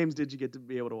so what games did you get to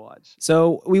be able to watch?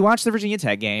 So we watched the Virginia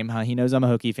Tech game. He knows I'm a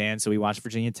Hokie fan, so we watched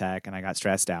Virginia Tech, and I got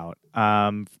stressed out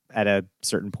at a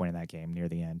certain point in that game near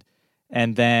the end.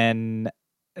 And then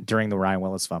during the Ryan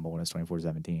Willis fumble when it was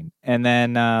 24-17. And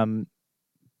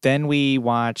then we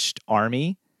watched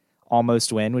Army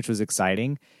almost win, which was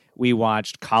exciting. We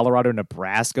watched Colorado,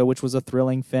 Nebraska, which was a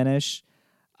thrilling finish.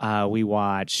 We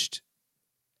watched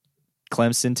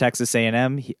Clemson, Texas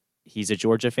A&M. He's a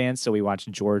Georgia fan, so we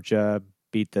watched Georgia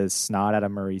beat the snot out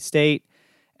of Murray State.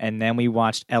 And then we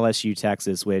watched LSU,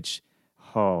 Texas, which,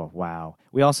 oh, wow.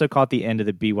 We also caught the end of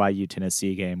the BYU,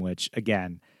 Tennessee game, which,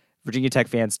 again, Virginia Tech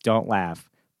fans don't laugh,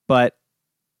 but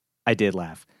I did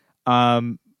laugh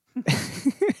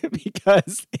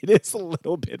because it is a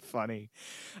little bit funny.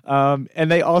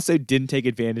 And they also didn't take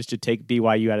advantage to take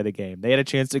BYU out of the game. They had a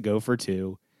chance to go for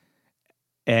 2,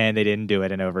 and they didn't do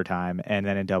it in overtime. And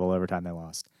then in double overtime, they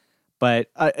lost. But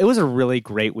it was a really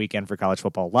great weekend for college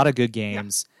football. A lot of good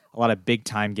games, a lot of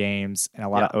big-time games, and a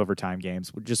lot of overtime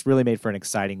games. Just really made for an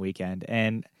exciting weekend.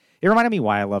 And it reminded me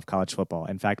why I love college football.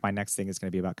 In fact, my next thing is going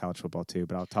to be about college football too,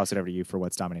 but I'll toss it over to you for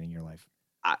what's dominating your life.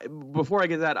 Before I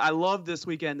get to that, I love this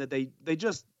weekend that they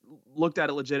just looked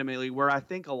at it legitimately, where I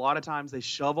think a lot of times they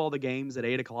shove all the games at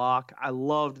 8 o'clock. I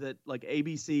loved that, like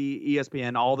ABC,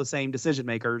 ESPN, all the same decision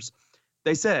makers.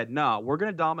 They said, no, we're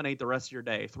going to dominate the rest of your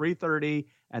day, 3:30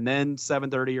 and then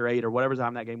 7:30 or 8 or whatever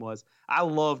time that game was. I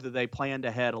love that they planned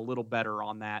ahead a little better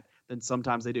on that than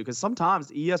sometimes they do, because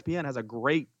sometimes ESPN has a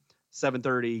great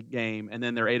 7:30 game, and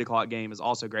then their 8 o'clock game is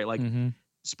also great. Like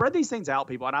spread these things out,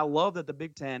 people. And I love that the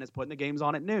Big Ten is putting the games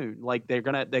on at noon. Like they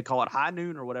call it high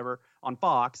noon or whatever on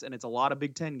Fox, and it's a lot of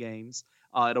Big Ten games.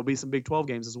 It'll be some Big 12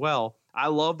 games as well. I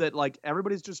love that like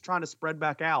everybody's just trying to spread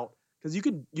back out because you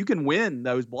can win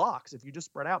those blocks if you just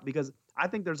spread out, because I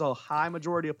think there's a high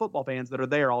majority of football fans that are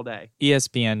there all day.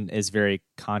 ESPN is very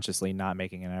consciously not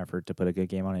making an effort to put a good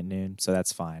game on at noon, so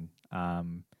that's fine.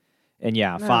 And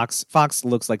yeah, Fox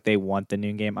looks like they want the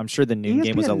noon game. I'm sure the noon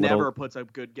game was a little. Never puts a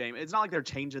good game. It's not like they're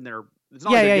changing their. It's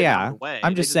not yeah.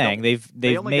 I'm just saying they've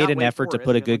made an effort to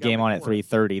put a good game on at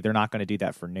 3:30. They're not going to do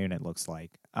that for noon. It looks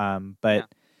like.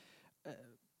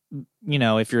 You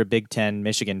know, if you're a Big Ten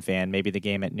Michigan fan, maybe the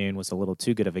game at noon was a little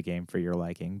too good of a game for your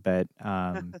liking. But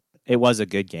it was a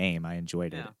good game. I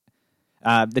enjoyed it.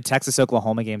 The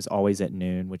Texas-Oklahoma game is always at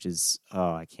noon, which is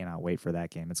I cannot wait for that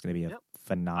game. It's going to be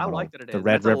phenomenal. I like that it is. The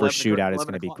Red River Shootout is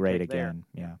going to be great again.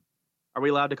 Yeah. Are we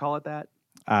allowed to call it that?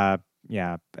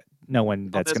 Yeah. But no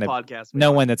one that's going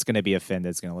to be offended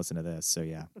is going to listen to this. So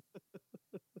yeah.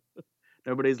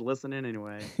 Nobody's listening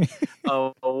anyway.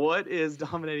 What is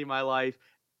dominating my life?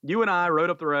 You and I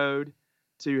rode up the road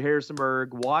to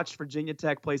Harrisonburg, watched Virginia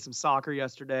Tech play some soccer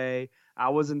yesterday. I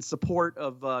was in support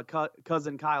of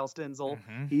cousin Kyle Stenzel.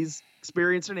 Mm-hmm. He's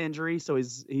experienced an injury, so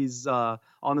he's on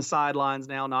the sidelines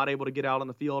now, not able to get out on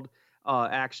the field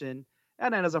action.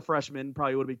 And then as a freshman,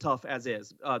 probably would be tough as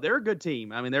is. They're a good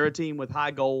team. I mean, they're a team with high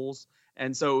goals,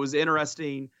 and so it was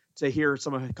interesting to hear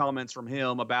some of the comments from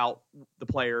him about the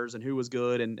players and who was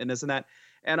good and this and that,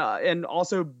 and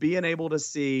also being able to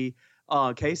see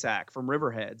Kasak from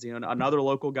Riverheads, you know, another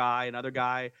local guy, another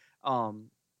guy out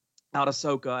of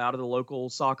SoCa, out of the local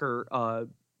soccer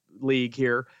league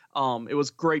here. It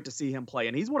was great to see him play,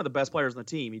 and he's one of the best players on the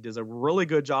team. He does a really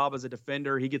good job as a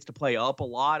defender. He gets to play up a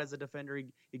lot as a defender.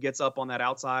 He gets up on that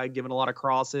outside, giving a lot of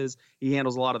crosses. He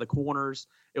handles a lot of the corners.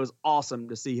 It was awesome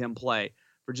to see him play.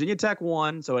 Virginia Tech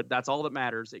won, so that's all that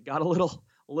matters. It got a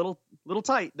little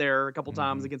tight there a couple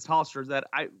times against Hofstra.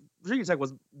 Virginia Tech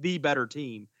was the better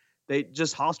team.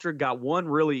 Hofstra got one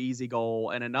really easy goal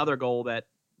and another goal that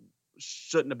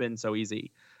shouldn't have been so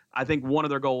easy. I think one of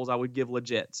their goals I would give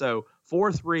legit. So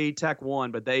 4-3, Tech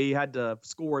won, but they had to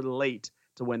score late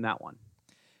to win that one.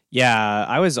 Yeah,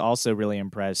 I was also really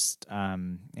impressed.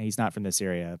 He's not from this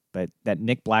area, but that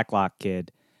Nick Blacklock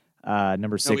kid,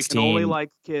 number 16. We can only like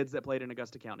kids that played in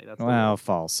Augusta County.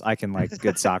 False. I can like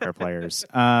good soccer players.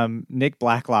 Nick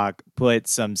Blacklock put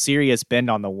some serious bend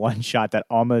on the one shot that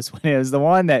almost went. It was the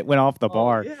one that went off the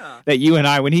bar that you and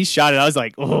I, when he shot it, I was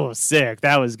like, oh, sick.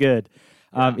 That was good.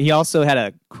 He also had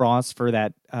a cross for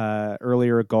that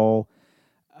earlier goal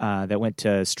that went to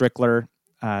Strickler.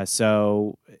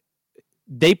 So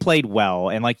they played well,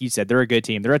 and like you said, they're a good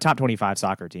team. They're a top 25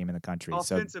 soccer team in the country.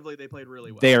 Offensively, they played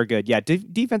really well. They are good. Yeah,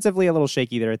 defensively a little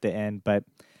shaky there at the end, but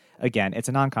again, it's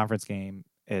a non-conference game.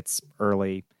 It's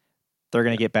early. They're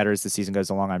going to get better as the season goes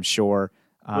along, I'm sure.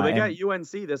 Well, they got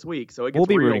UNC this week, so it gets we'll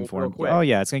be rooting for them. Oh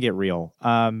yeah, it's going to get real.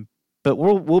 But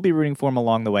we'll be rooting for them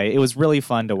along the way. It was really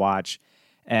fun to watch,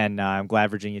 and I'm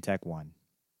glad Virginia Tech won.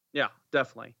 Yeah,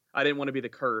 definitely. I didn't want to be the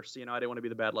curse. I didn't want to be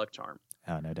the bad luck charm.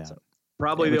 Oh, no doubt. So,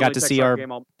 probably we got to see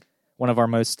one of our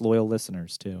most loyal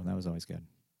listeners too. That was always good.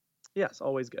 Yes,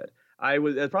 always good.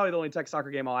 It's probably the only Tech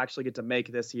soccer game I'll actually get to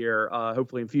make this year.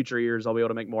 Hopefully in future years I'll be able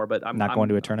to make more, but I'm not going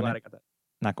to a tournament. Glad I got that.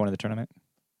 Not going to the tournament.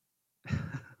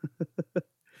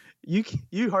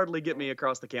 You hardly get me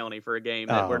across the county for a game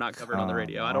that we're not covering on the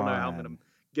radio. I don't know how I'm going to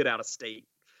get out of state.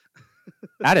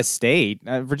 Out of state?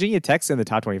 Virginia Tech's in the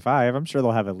top 25. I'm sure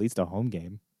they'll have at least a home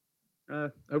game.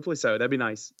 Hopefully so. That'd be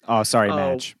nice. Oh, sorry,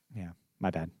 match. Yeah,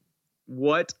 my bad.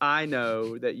 What I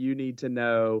know that you need to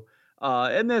know,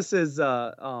 and this is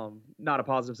not a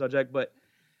positive subject, but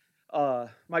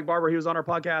Mike Barber, he was on our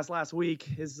podcast last week.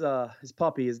 His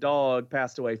puppy, his dog,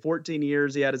 passed away. 14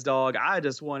 years he had his dog. I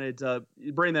just wanted to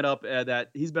bring that up, that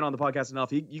he's been on the podcast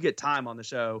enough. You get time on the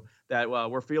show, that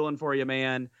we're feeling for you,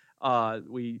 man. Our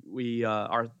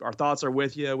thoughts are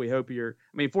with you. We hope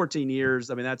 14 years.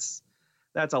 I mean,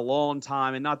 that's a long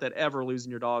time, and not that ever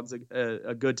losing your dog's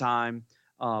a good time.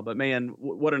 But man,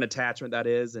 what an attachment that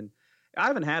is. And I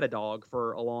haven't had a dog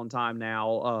for a long time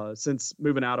now, since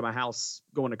moving out of my house,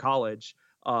 going to college.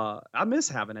 I miss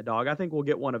having a dog. I think we'll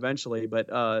get one eventually, but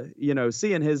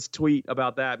seeing his tweet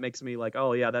about that makes me like,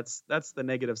 oh yeah, that's the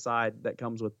negative side that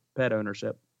comes with pet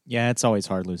ownership. Yeah. It's always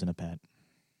hard losing a pet.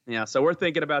 Yeah. So we're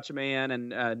thinking about you, man.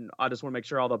 And I just want to make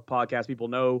sure all the podcast people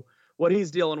know what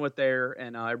he's dealing with there,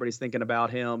 and everybody's thinking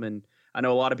about him. And I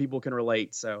know a lot of people can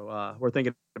relate. So we're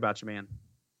thinking about you, man.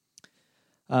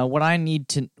 What I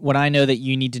know that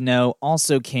you need to know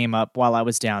also came up while I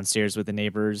was downstairs with the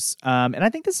neighbors. And I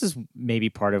think this is maybe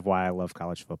part of why I love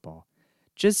college football.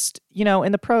 just,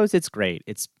 in the pros, it's great.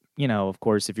 It's, of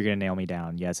course, if you're going to nail me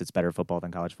down, yes, it's better football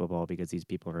than college football because these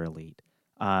people are elite.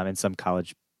 And some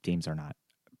college teams are not.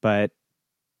 But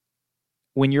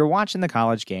when you're watching the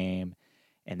college game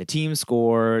and the team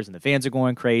scores and the fans are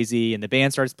going crazy and the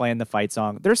band starts playing the fight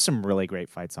song, there's some really great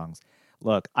fight songs.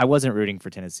 Look, I wasn't rooting for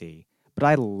Tennessee, but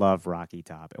I love Rocky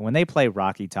Top. And when they play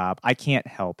Rocky Top, I can't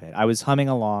help it. I was humming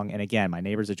along, and again, my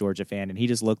neighbor's a Georgia fan, and he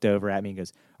just looked over at me and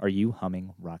goes, "Are you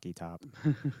humming Rocky Top?"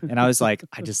 And I was like,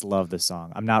 I just love the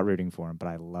song. I'm not rooting for him, but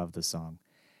I love the song.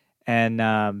 And,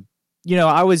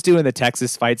 I was doing the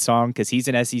Texas fight song because he's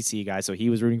an SEC guy, so he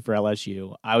was rooting for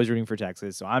LSU. I was rooting for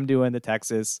Texas, so I'm doing the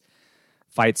Texas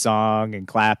fight song and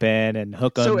clapping and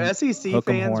hook 'em. So SEC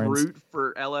fans root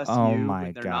for LSU. Oh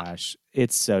my gosh,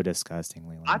 it's so disgusting,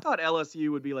 Leland. I thought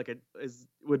LSU would be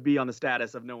would be on the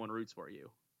status of no one roots for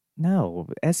you. No,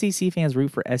 SEC fans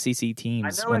root for SEC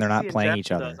teams when they're not playing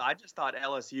each other. I just thought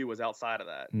LSU was outside of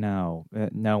that. No,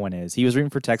 no one is. He was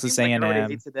rooting for Texas A&M. Like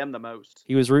hates them the most.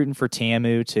 He was rooting for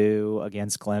TAMU too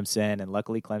against Clemson, and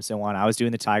luckily Clemson won. I was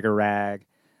doing the Tiger Rag.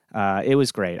 It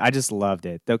was great. I just loved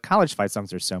it. The college fight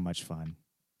songs are so much fun.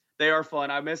 They are fun.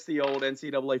 I miss the old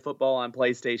NCAA football on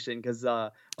PlayStation because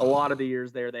a lot of the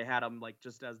years there they had them like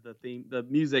just as the theme, the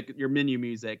music, your menu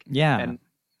music. Yeah. And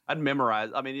I'd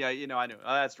memorize. I mean, yeah, I knew.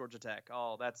 Oh, that's Georgia Tech.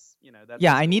 Oh, that's.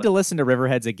 Yeah, I need to listen to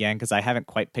Riverheads again because I haven't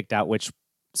quite picked out which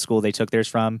school they took theirs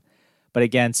from. But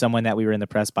again, someone that we were in the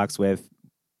press box with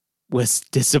was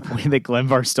disappointed that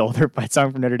Glenvar stole their fight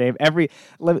song from Notre Dame.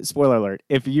 Spoiler alert: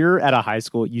 if you're at a high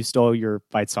school, you stole your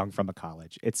fight song from a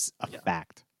college. It's a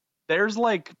fact. There's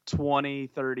like 20,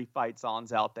 30 fight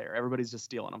songs out there. Everybody's just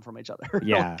stealing them from each other.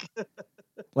 Yeah.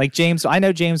 Like James, I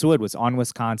know James Wood was on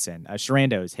Wisconsin.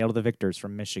 Sharando's Hail to the Victors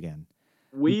from Michigan.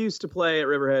 We used to play at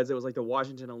Riverheads. It was like the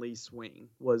Washington and Lee Swing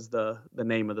was the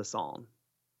name of the song.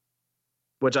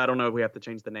 Which I don't know if we have to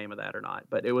change the name of that or not,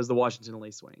 but it was the Washington and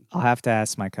Lee Swing. I'll have to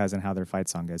ask my cousin how their fight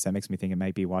song goes. That makes me think it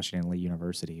might be Washington and Lee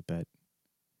University, but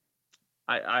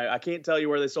I can't tell you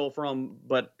where they stole from,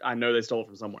 but I know they stole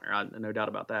from somewhere. No doubt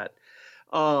about that.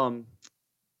 All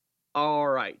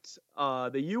right.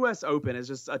 The U.S. Open is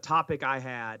just a topic I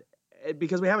had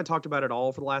because we haven't talked about it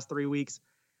all for the last 3 weeks.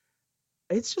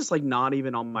 It's just like not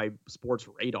even on my sports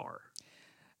radar.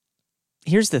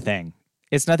 Here's the thing.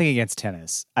 It's nothing against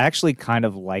tennis. I actually kind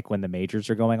of like when the majors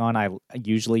are going on. I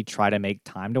usually try to make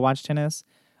time to watch tennis.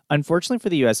 Unfortunately for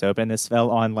the U.S. Open, this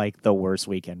fell on like the worst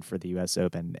weekend for the U.S.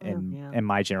 Open in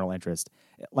my general interest.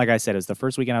 Like I said, it was the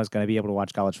first weekend I was going to be able to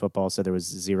watch college football, so there was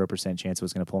 0% chance it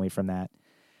was going to pull me from that.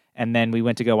 And then we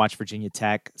went to go watch Virginia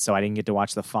Tech, so I didn't get to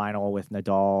watch the final with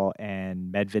Nadal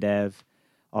and Medvedev,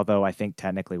 although I think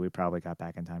technically we probably got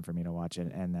back in time for me to watch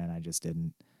it, and then I just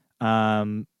didn't.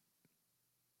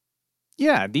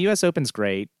 Yeah, the U.S. Open's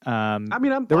great. There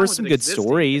were some good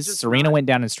stories. Serena went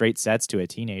down in straight sets to a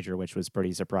teenager, which was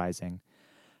pretty surprising.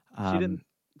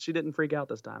 She didn't freak out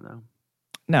this time, though.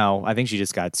 No, I think she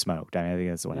just got smoked. I think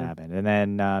that's what happened. And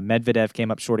then Medvedev came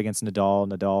up short against Nadal.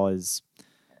 Nadal is,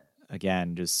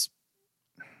 again, just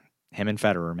him and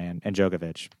Federer, man, and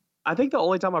Djokovic. I think the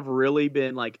only time I've really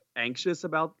been like anxious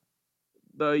about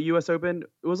the U.S. Open,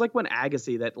 it was like when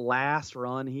Agassi, that last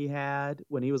run he had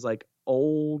when he was like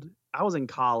old. I was in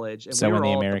college, and when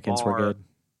the Americans were good.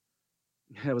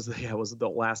 It was the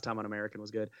last time an American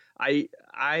was good.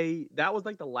 That was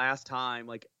like the last time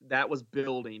like that was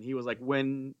building. He was like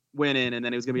winning, and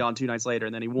then it was gonna be on 2 nights later,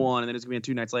 and then he won, and then it was gonna be on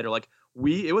 2 nights later. Like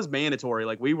it was mandatory.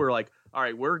 Like we were like, all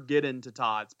right, we're getting to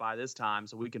Tots by this time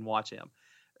so we can watch him.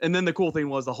 And then the cool thing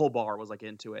was the whole bar was like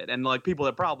into it, and like people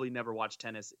that probably never watched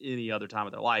tennis any other time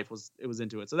of their life was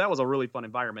into it. So that was a really fun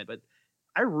environment. But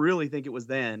I really think it was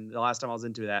then the last time I was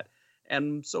into that.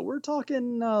 And so we're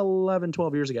talking 11,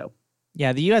 12 years ago.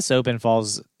 Yeah, the U.S. Open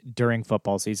falls during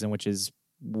football season, which is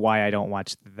why I don't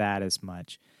watch that as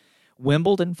much.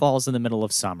 Wimbledon falls in the middle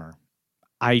of summer.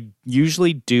 I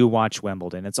usually do watch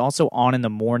Wimbledon. It's also on in the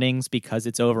mornings because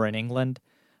it's over in England,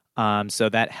 so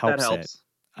that helps. That helps.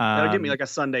 That'll give me like a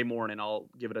Sunday morning. I'll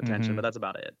give it attention, but that's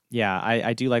about it. Yeah,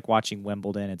 I do like watching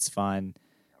Wimbledon. It's fun.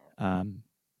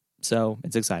 So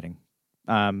it's exciting.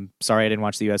 Sorry I didn't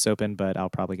watch the U.S. Open, but I'll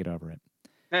probably get over it.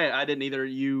 Hey, I didn't either.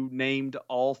 You named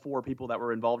all 4 people that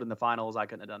were involved in the finals. I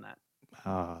couldn't have done that.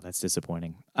 Oh, that's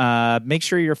disappointing. Make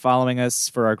sure you're following us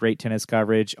for our great tennis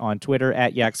coverage on Twitter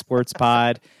at Yak Sports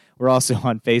Pod. We're also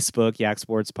on Facebook, Yak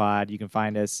Sports Pod. You can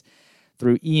find us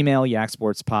through email,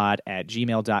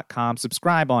 yaksportspod@gmail.com.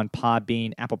 Subscribe on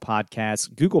Podbean, Apple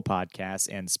Podcasts, Google Podcasts,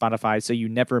 and Spotify so you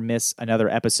never miss another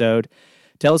episode.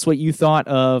 Tell us what you thought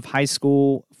of high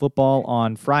school football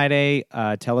on Friday.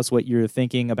 Tell us what you're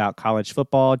thinking about college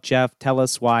football. Jeff, tell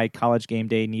us why College Game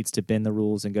Day needs to bend the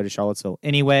rules and go to Charlottesville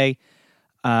anyway.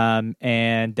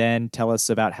 And then tell us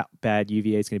about how bad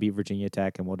UVA is going to beat Virginia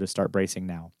Tech, and we'll just start bracing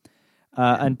now.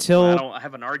 I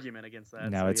have an argument against that.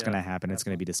 No, it's going to happen. It's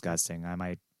going to be disgusting. I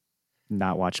might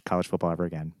not watch college football ever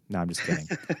again. No, I'm just kidding.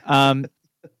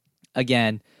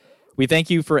 Again, we thank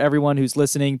you for everyone who's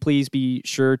listening. Please be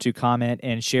sure to comment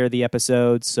and share the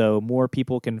episode so more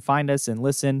people can find us and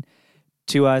listen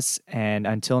to us. And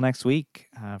until next week,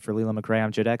 for Leland McRae,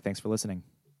 I'm Joe Deck. Thanks for listening.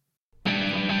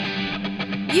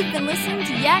 You've been listening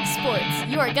to Yak Sports,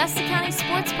 your Augusta County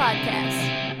sports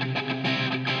podcast.